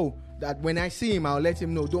like, oh, that when I see him, I'll let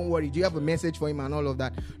him know. Don't worry. Do you have a message for him and all of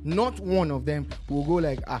that? Not one of them will go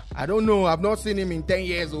like, I don't know. I've not seen him in 10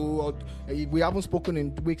 years or we haven't spoken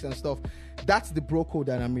in weeks and stuff. That's the bro code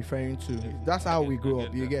that I'm referring to. That's how we grow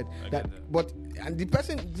up. You get that. But and the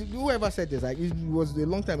person, whoever said this, like it was a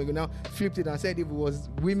long time ago now, flipped it and said if it was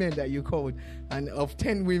women that you called, and of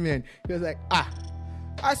 10 women, he was like,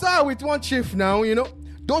 I saw her with one chief now. You know,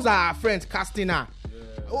 those are our friends casting her.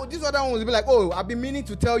 Oh, this other one will be like, oh, I've been meaning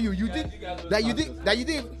to tell you, you did.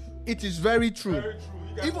 It is very true. very true.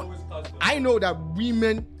 You guys Even always cast them. I know that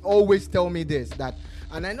women always tell me this, that,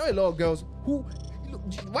 and I know a lot of girls who.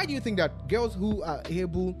 Why do you think that girls who are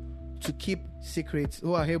able to keep secrets,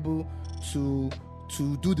 who are able to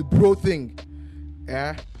do the bro thing,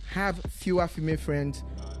 have fewer female friends,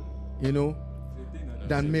 you know,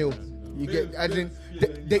 than male? You get, as in,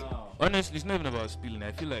 they Honestly, it's not even about spilling.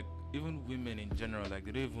 I feel like even women in general, like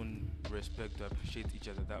they don't even respect or appreciate each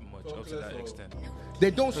other that much up to that extent. they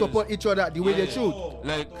don't support each other the way they should.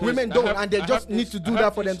 Like 'cause Women I don't, have- and they I just have need this- to do I that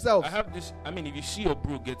have for this- themselves. I have this. I mean, if you see your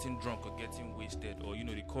bro getting drunk or getting wasted, or you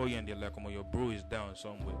know they call you and they're like, "Oh, your bro is down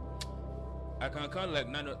somewhere." I can count like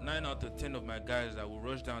 9 out of 10 of my guys that will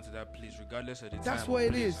rush down to that place regardless of the time. That's or what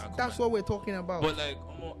it place is. and come That's and- what we're talking about. But like,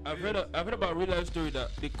 I've heard about a real life story that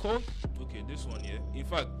they called. Okay, this one, yeah. In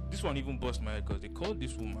fact, this one even bust my head because they called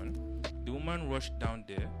this woman. The woman rushed down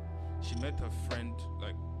there. She met her friend.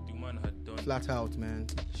 Like the woman had done. Flat out, man.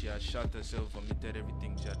 She had shot herself, vomited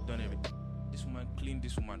everything. She had done everything. This woman cleaned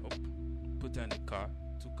this woman up, put her in the car,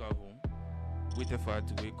 took her home, waited for her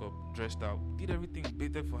to wake up, dressed out, did everything,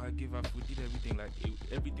 bathed for her, gave her food, did everything like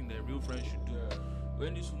everything that a real friend should do.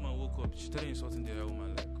 When this woman woke up, she started insulting the other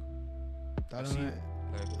woman like, I see, don't know.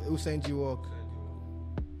 like, Who sent you work?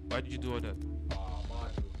 why did you do all that?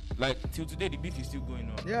 Like till today, the beef is still going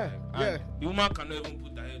on. Yeah, like, yeah. and the woman cannot even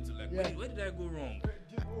put her head to like, Yeah. where did I go wrong?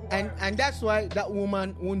 And that's why that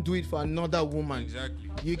woman won't do it for another woman. Exactly.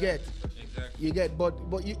 You get. Exactly.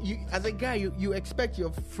 But you as a guy, you expect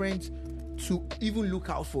your friends to even look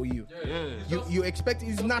out for you. Yeah. You expect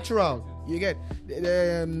it's natural. You get.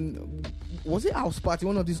 Was it House Party?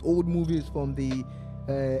 One of these old movies from the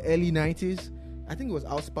early 90s. I think it was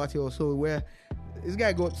House Party or so, where this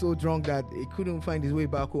guy got so drunk that he couldn't find his way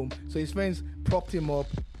back home. So his friends propped him up,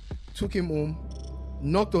 took him home,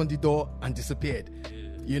 knocked on the door, and disappeared.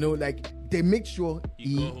 You know, like they make sure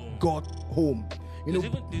he got home. You know,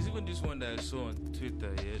 There's even this one that I saw on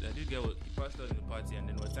Twitter, yeah, that this guy was he passed out in the party and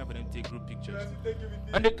then it was time for them to take group pictures.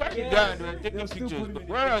 And they carried the guy and they were taking still pictures. putting it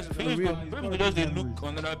Whereas in people real. just they look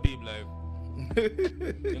on another babe like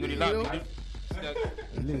they're gonna laugh.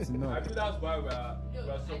 Let's I not. feel that's why we're I so.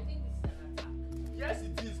 think this is an attack. Yes,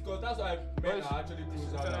 it is, because that's why men are actually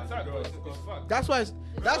closer than girls. Because that's why.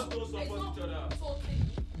 That's don't support each other.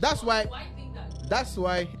 that's why. Do I think that? That's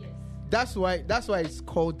why. Yes. That's why it's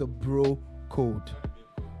called the bro code.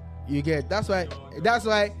 You get. That's why.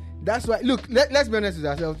 Look, let's be honest with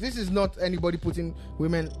ourselves. This is not anybody putting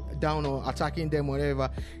women down or attacking them or whatever.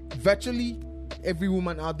 Virtually every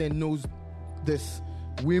woman out there knows this.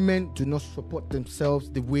 Women do not support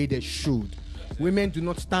themselves the way they should. Women do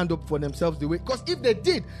not stand up for themselves the way. Because if they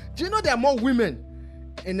did, do you know there are more women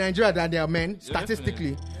in Nigeria than there are men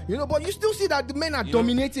statistically? You know, but you still see that the men are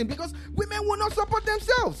dominating because women will not support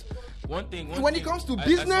themselves. One thing When it comes to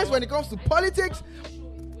business, when it comes to politics,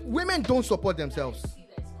 women don't support themselves. See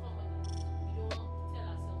that it's common. We don't tell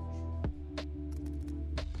ourselves the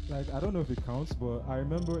truth. like I don't know if it counts, but I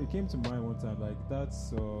remember it came to mind one time. Like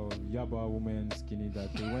that's Yaba woman skinny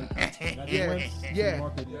that they went. That they Yeah, went to yeah, the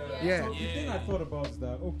market. yeah. So the thing I thought about is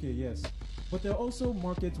that okay, yes, but there are also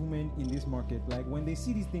market women in this market. Like when they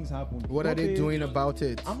see these things happen, What are they doing about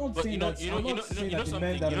it? I'm not But saying that. I'm not saying that the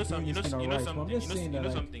men that are doing this thing are right. But I'm just saying that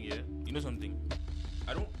like, something, yeah. You know something.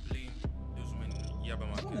 I don't blame those women in Yaba I don't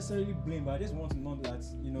market. necessarily blame, but I just want to know that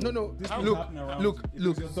No, this How- thing look, happening around. look, If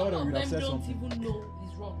look. it's your Some daughter of would them have said don't something. even know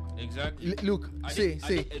it's wrong. Exactly. Look, I say, didn't- I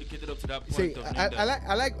say, didn't educated up to that point. say. of I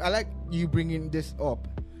knowing that. like you bringing this up.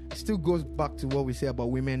 It still goes back to what we say about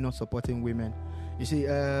women not supporting women. You see,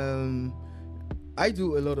 I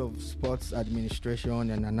do a lot of sports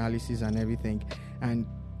administration and analysis and everything, and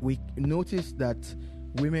we notice that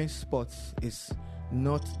women's sports is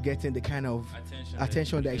not getting the kind of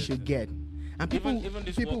attention that it should get. And people, Even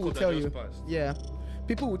this people World will Cup tell that you, just passed. yeah,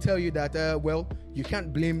 people will tell you that well, you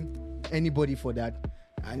can't blame anybody for that,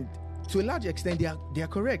 and to a large extent they are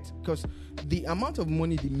correct, because the amount of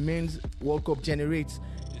money the men's World Cup generates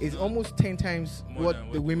is not almost 10 times more what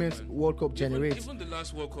than the what women's women- World Cup generates. Even the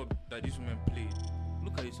last World Cup that these women played,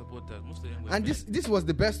 look at your supporters. Most of them were And men. this was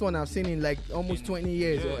the best one I've seen in like almost 20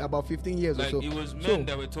 years, Yeah. or about 15 years like or so. it was men So,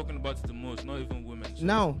 that were talking about it the most, not even women. So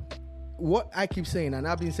now, what I keep saying, and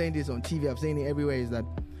I've been saying this on TV, I've saying it everywhere, is that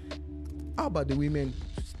how about the women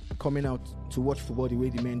coming out to watch football the way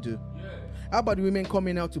the men do? How about the women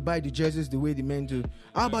coming out to buy the jerseys the way the men do?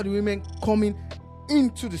 How about the women coming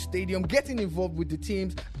into the stadium, getting involved with the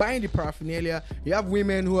teams, buying the paraphernalia? You have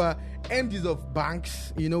women who are MDs of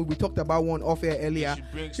banks. We talked about one off air earlier. She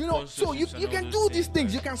brings So you sponsorships and you all can those do these things,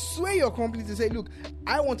 things. like- You can sway your company to say, look,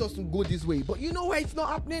 I want us to go this way. But you know why it's not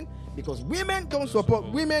happening? Because women don't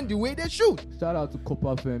support women the way they should. Shout out to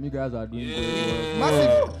Copper Fam. You guys are doing good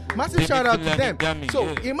work. Massive They shout make out it to like them. a dummy, So yeah.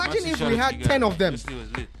 imagine Massive if shout we out to had you 10 guys. of them. Yesterday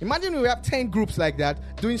was lit. Imagine we have 10 groups like that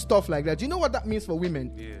doing stuff like that. Do you know what that means for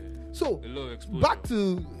women? Yeah. So A lot of exposure. back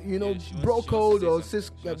to Yeah, she wants- bro she wants code to say or something.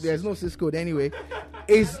 cis. She wants to There's say no cis code anyway.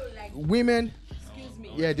 Is women? Excuse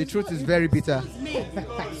me. Yeah, the truth is very bitter.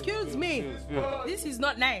 Excuse me. This is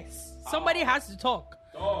not nice. Somebody has to talk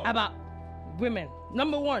about women.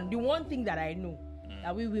 Number one, the one thing that I know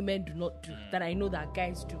that we women do not do, that I know that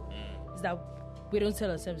guys do, is that we don't tell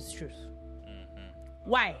ourselves the truth.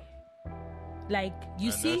 Why? Like,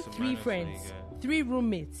 you And see that's a three minus for you friends, guys. 3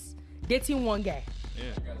 roommates, dating one guy.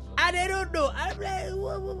 Yeah. And they don't know. I'm like, But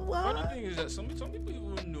the what? thing is that some people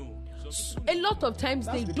even know. Some A people lot of times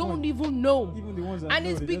That's they the don't point. even know. Even the ones that And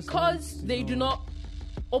know, it's they just because want to they do know. not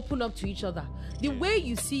open up to each other. The way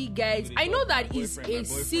you see guys, I know that is a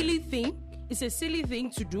silly thing. It's a silly thing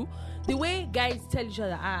to do. The way guys tell each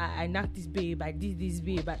other, I knocked this babe, I did this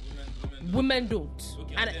babe, but women don't.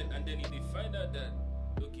 Okay, And and then if they find out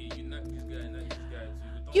that okay, you knock this guy, knock this guy,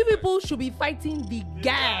 so you people should be fighting the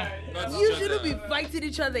guy. Not You each shouldn't be other. fighting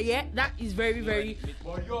each other. Yeah, that is very, very.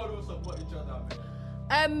 But you all don't support each other,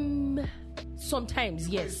 man. Sometimes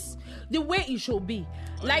yes, the way it should be.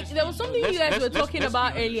 Like there was something you guys let's- were let's- talking let's be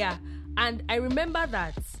about honest. earlier, and I remember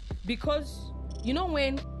that because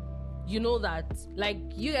when you know that, like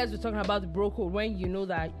you guys were talking about the bro code, when you know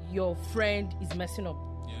that your friend is messing up,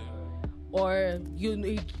 or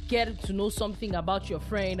you get to know something about your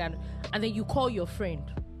friend, and then you call your friend.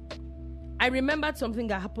 I remembered something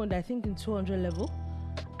that happened, I think in 200 level.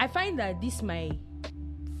 I find that this my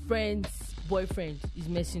friend's boyfriend is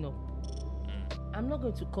messing up. I'm not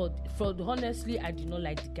going to call. For honestly, I did not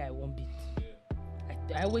like the guy one bit.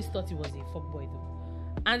 I always thought he was a fuckboy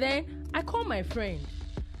though. And then I call my friend.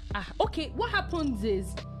 Okay, what happens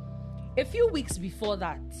is a few weeks before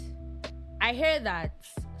that, I heard that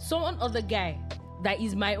some other guy that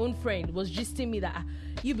is my own friend was gisting me that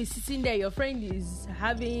you be sitting there, your friend is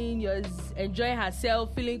enjoying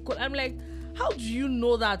herself, feeling cool. I'm like, how do you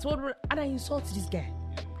know that? And I insult this guy.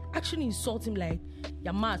 Actually insult him like,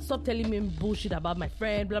 you're mad, stop telling me bullshit about my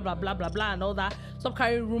friend, blah blah blah blah blah and all that. Stop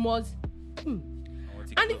carrying rumors.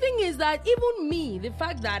 And the thing is that even me, the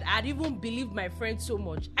fact that I'd even believed my friend so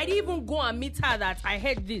much, I didn't even go and meet her that I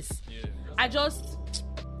heard this. I just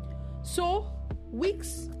so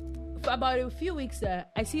for about a few weeks,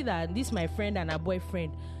 I see that this my friend and her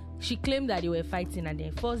boyfriend, she claimed that they were fighting, and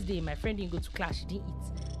then first day my friend didn't go to class, she didn't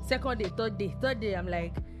eat. Second day, third day, I'm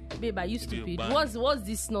like, babe, are you stupid? What's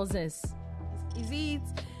this nonsense? Is it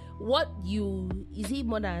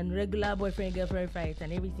more than regular boyfriend girlfriend fight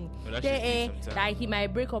and everything? Well, that Then, should be some time. that he might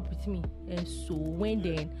break up with me. And so when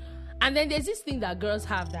then, and then there's this thing that girls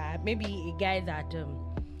have, that maybe a guy that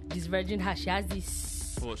this virgin has, she has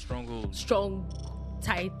this for stronghold, strong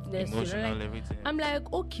tightness, emotional, everything. I'm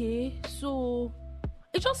like, okay, so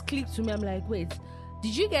it just clicked to me. I'm like, wait,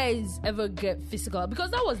 did you guys ever get physical?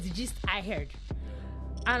 Because that was the gist I heard.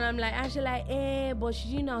 And I'm like, and she's like, but she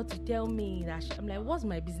didn't know how to tell me that. I'm like, what's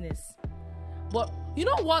my business? But you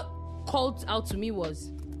know what called out to me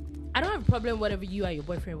was, I don't have a problem whatever you and your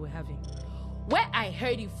boyfriend were having. Where I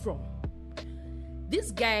heard it from,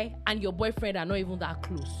 this guy and your boyfriend are not even that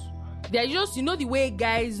close. They're just, you know, the way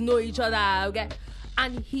guys know each other, okay?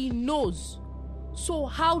 And he knows. So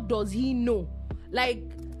how does he know? Like,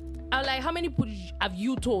 I'm like, how many people have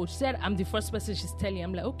you told? She said, I'm the first person she's telling.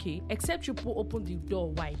 I'm like, okay, except you open the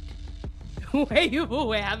door wide where you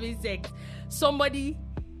were having sex. Somebody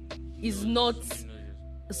is not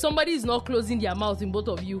closing their mouth in both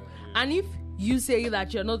of you. And if you say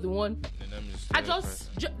that you're not the one,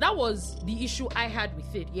 that was the issue I had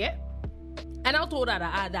with it, yeah? And I told her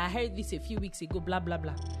that I heard this a few weeks ago, blah, blah,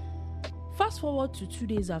 blah. Fast forward to 2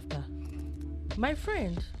 days after, my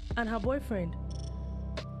friend and her boyfriend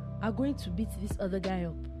are going to beat this other guy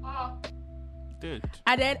up. Dude.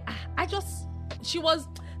 And then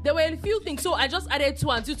there were a few things, so I just added 2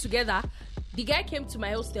 and 2 together. The guy came to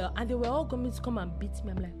my hostel and they were all coming to come and beat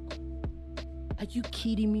me. I'm like, are you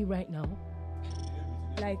kidding me right now?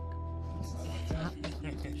 Like,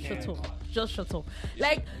 shut up. Just shut up.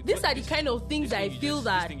 Like, these are the kind of things I feel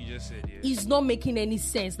that is not making any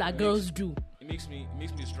sense that girls do. It makes me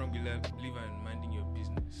a strong believer in minding your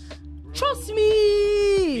business. Trust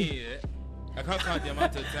me. Yeah. I can't count the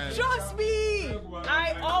amount of times. Trust me.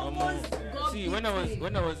 I almost got See, when I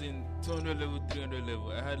was in 200 level, 300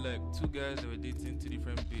 level, I had like 2 guys that were dating 2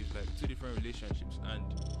 different babes, like 2 different relationships, and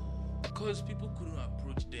because people couldn't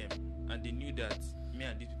approach them, and they knew that me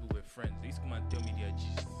and these people were friends, they used to come and tell me their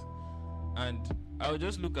gist. And I would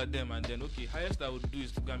just look at them, and then, okay, highest I would do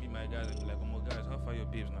is to go and meet my guys and be like, oh my guys, how far your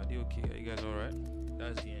babes now? Are they okay? Are you guys alright?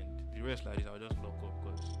 That's the end. The rest like this, I'll just lock up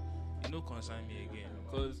because it no concern me again.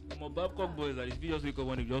 Because my Babcock boys, like, if you just wake up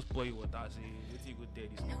one day, just pour you water, say, what you go there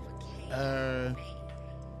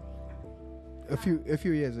this A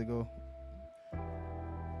few years ago,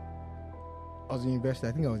 I was in university.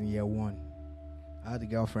 I think I was in year 1. I had a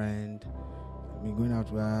girlfriend. I've been going out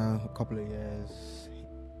with her a couple of years,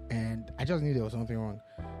 and I just knew there was something wrong.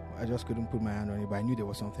 I just couldn't put my hand on it, but I knew there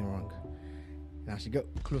was something wrong. Now she got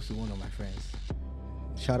close to one of my friends.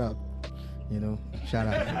 Shout out, shout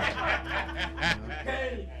out.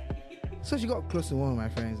 So she got close to one of my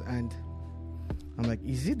friends, and I'm like,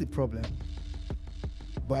 is it the problem?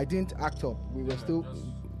 But I didn't act up. We were still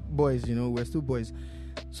boys, we're still boys.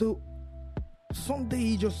 So someday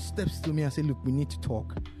he just steps to me and says, look, we need to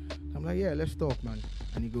talk. I'm like, yeah, let's talk, man.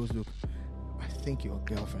 And he goes, look, I think your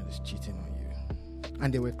girlfriend is cheating on you.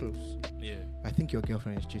 And they were close. Yeah. I think your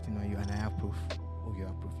girlfriend is cheating on you, and I have proof. Oh, you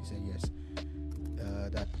have proof? He said, yes.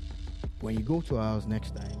 That when you go to our house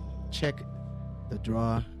next time, check the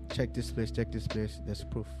drawer, check this place, there's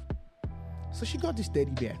proof. So she got this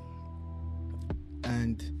teddy bear.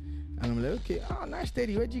 And I'm like, okay, oh, nice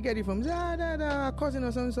teddy. Where'd you get it from? Cousin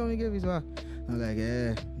or something gave it to her. I'm like,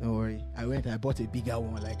 don't worry. I went and I bought a bigger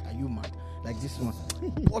one. Like, are you mad? Like this one.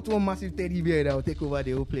 Bought one massive teddy bear that will take over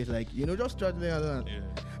the whole place. Like, just struggling along. Yeah.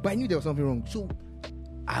 But I knew there was something wrong. So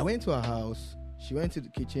I went to her house. She went to the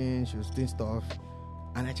kitchen. She was doing stuff.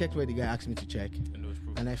 And I checked where the guy asked me to check.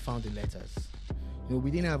 And I found the letters.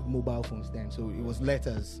 We didn't have mobile phones then, so it was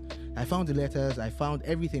letters. I found the letters. I found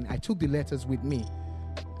everything. I took the letters with me.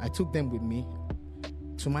 I took them with me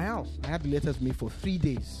to my house. I had the letters with me for 3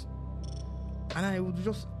 days. And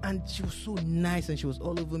and she was so nice, and she was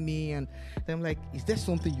all over me. And then I'm like, is there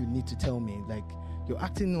something you need to tell me? Like, you're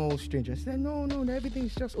acting all strange. I said, no,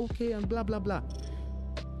 everything's just okay, and blah, blah, blah.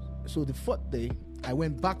 So the 4th day, I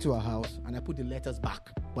went back to her house, and I put the letters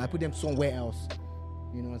back. But I put them somewhere else.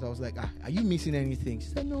 As I was like, are you missing anything? She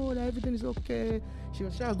said, no, everything is okay. She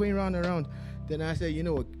was going round and round. Then I said,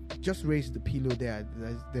 just raise the pillow there.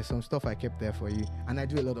 There's some stuff I kept there for you. And I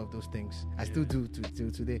do a lot of those things. I still do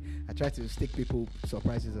till today. I try to stick people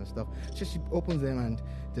surprises and stuff. So she opens them, and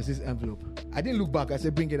there's this envelope. I didn't look back. I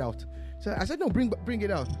said, bring it out. So I said, no, bring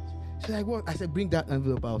it out. She's like, what? I said, bring that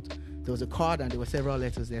envelope out. There was a card, and there were several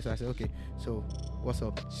letters there. So I said, okay, so what's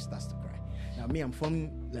up? She starts to cry. Now, me, I'm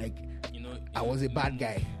from, like, I was a bad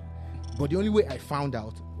guy. But the only way I found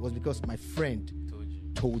out was because my friend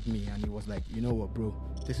told me, and he was like, you know what, bro,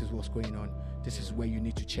 this is what's going on. This is where you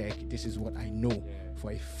need to check. This is what I know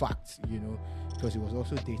for a fact, because he was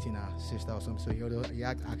also dating her sister or something. So he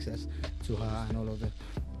had access to her and all of that.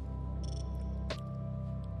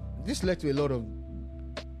 This led to a lot of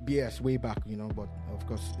BS way back, but of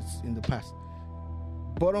course it's in the past.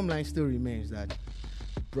 Bottom line still remains that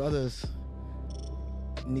brothers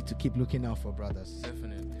need to keep looking out for brothers.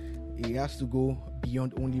 Definitely. it has to go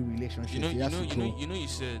beyond only relationships. It has to go.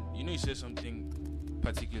 You said something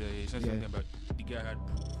particular. You said something about the guy had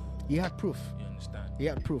proof. He had proof. You understand? He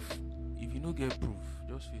had proof. If you don't get proof,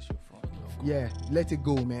 just face your front. Yeah, let it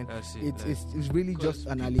go, man. That's it. It's really just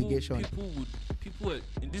an allegation. People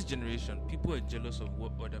in this generation, people are jealous of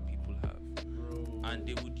what other people have, and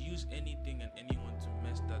they would use anything and anyone to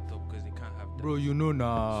mess that up because they can't have that. Bro, you know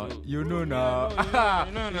now. So- you know now.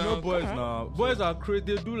 you know You now. know boys Come on. now. Boys are crazy.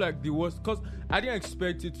 They do like the worst. Cause I didn't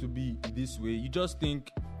expect it to be this way. You just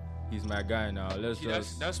think he's my guy now. Let's See,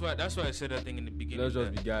 just that's why I said that thing in the beginning. let's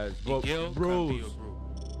just that be guys. the But girl bros, can be your bro.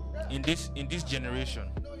 In this generation.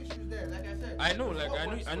 No issues there, like I said. I know,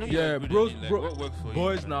 you Yeah, agree bros, with it, like, bro- what works for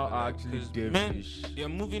boys you, now man, are like, actually 'cause devilish. men, they're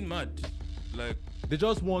moving mad. Like, they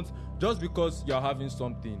just want, just because you're having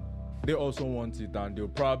something, they also want it, and they'll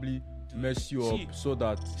probably mess you See- up so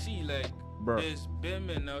that see, like, Bruh. there's bare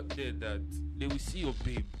men out there that they will see your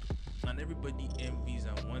babe, and everybody envies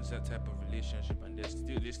and wants that type of relationship, and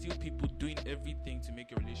there's still people doing everything to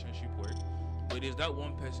make a relationship work. But there's that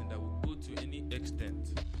one person that will go to any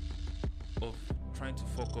extent of trying to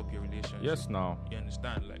fuck up your relationship. yes now. You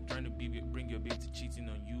understand? Like trying to bring your babe to cheating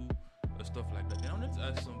on you or stuff like that. Then I wanted to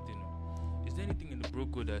ask something. Is there anything in the bro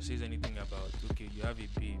code that says anything about, okay, you have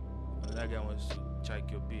a babe, and that guy wants to check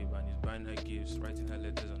your babe and he's buying her gifts, writing her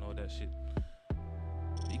letters and all that shit?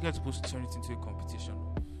 You guys supposed to turn it into a competition.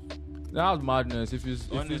 That's madness. If it's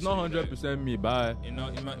Honestly, not like- 100% me, bye. In my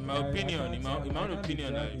I opinion, can't in say- my I own can't be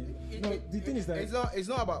opinion, driving. like, No, the thing is that It's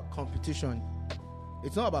not about competition.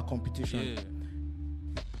 It's not about competition.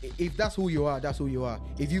 yeah. If that's who you are, that's who you are.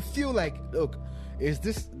 If you feel like, look, is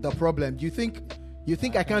this the problem? You think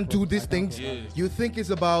I can't do these things? Yeah. You think it's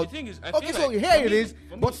about The thing is, I okay, feel so like here for it me- is.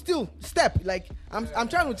 for me- But still, step. Like I'm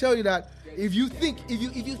trying to tell you that if you think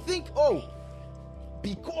oh,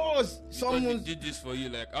 because Because someone they did this for you,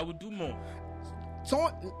 like I would do more.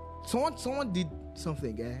 someone did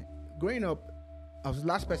something. Growing up, I was the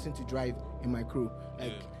last person to drive in my crew.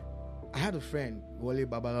 Like I had a friend, Wale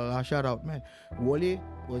Babalala, shout out, man. Wale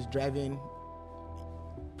was driving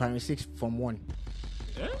primary 6 from 1.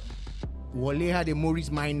 Yeah? Wale had a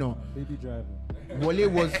Maurice Minor. baby driving.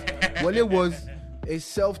 Wale was a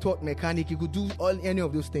self-taught mechanic. He could do any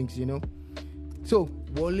of those things, you know. So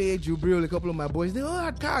Wale, Jubril, a couple of my boys, they all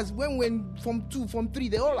had cars. When from 2, from 3,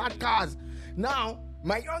 they all had cars. Now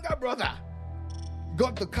my younger brother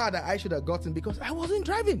got the car that I should have gotten because I wasn't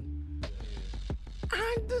driving,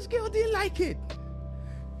 and this girl didn't like it.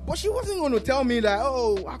 But she wasn't going to tell me that,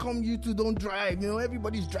 oh, how come you two don't drive? You know,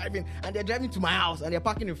 everybody's driving, and they're driving to my house, and they're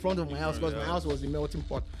parking in front of my house because my house was a melting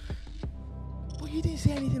pot. But you didn't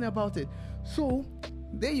say anything about it. So,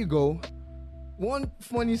 there you go. One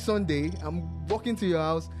funny Sunday, I'm walking to your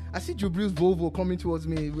house. I see Jubril's Volvo coming towards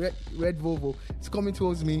me, red Volvo. It's coming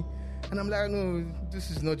towards me. And I'm like, no, this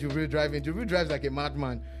is not Jubril driving. Jubril drives like a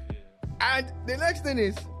madman. And the next thing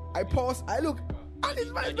is, I pause, I look, and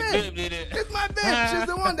it's my babe. It's my babe. She's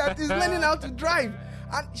the one that is learning how to drive.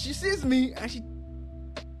 And she sees me and she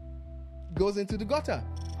goes into the gutter.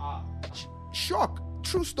 Shock.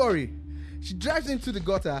 True story. She drives into the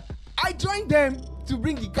gutter. I joined them to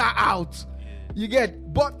bring the car out. You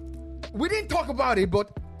get? But we didn't talk about it, but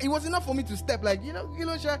it was enough for me to step like,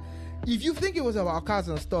 Sha, if you think it was about cars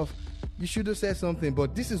and stuff, you should have said something.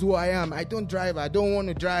 But this is who I am. I don't drive. I don't want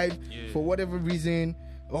to drive for whatever reason.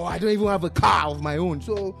 Or I don't even have a car of my own.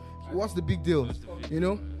 So what's the big deal? You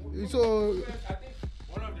know? So I think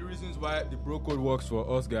one of the reasons why the bro code works for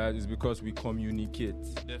us guys is because we communicate.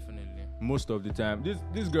 Definitely. Most of the time,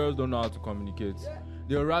 these girls don't know how to communicate.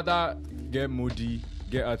 They'll rather get moody,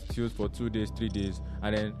 get attitudes for 2 days, 3 days,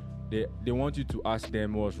 and then they want you to ask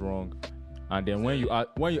them what's wrong. And then when you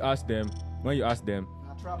ask them,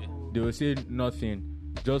 they will say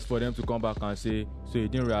nothing, just for them to come back and say, so you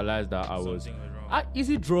didn't realize that I was. Something was wrong. Is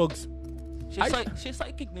it drugs? She's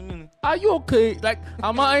psychic. Are you okay? Like,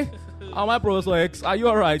 am I Professor X? Are you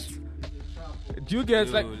alright? Do you get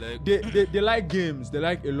they like games? They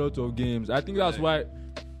like a lot of games. I think that's why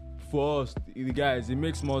for us, the guys, it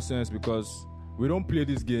makes more sense because we don't play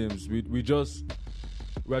these games. We're just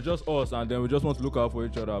us, and then we just want to look out for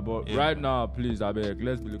each other. But right now, please, I beg,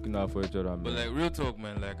 let's be looking out for each other, man. But like real talk,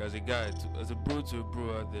 man. Like as a guy, as a bro to a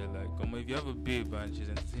bro out there, like if you have a babe and she's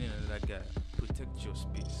entertaining another guy, protect your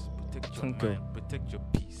space, protect your Okay. mind, protect your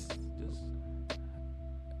peace. Just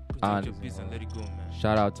protect And- your peace and let it go, man.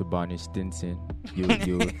 Shout out to Barney Stinson. You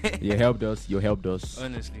helped us. You helped us.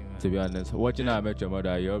 Honestly, man. To be honest, watching How I Met Your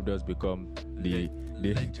Mother, you helped us become the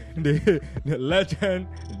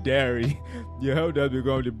legendary. You helped us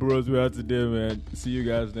become the bros we are today, man. See you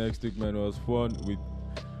guys next week, man. It was fun with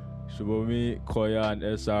Shubomi, Koya, and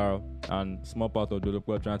SR, and small part of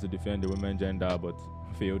Dolopo trying to defend the women gender, but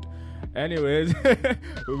failed. Anyways,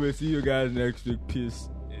 we will see you guys next week. Peace.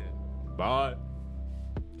 Yeah. Bye.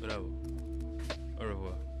 Bravo. Au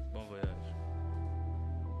revoir.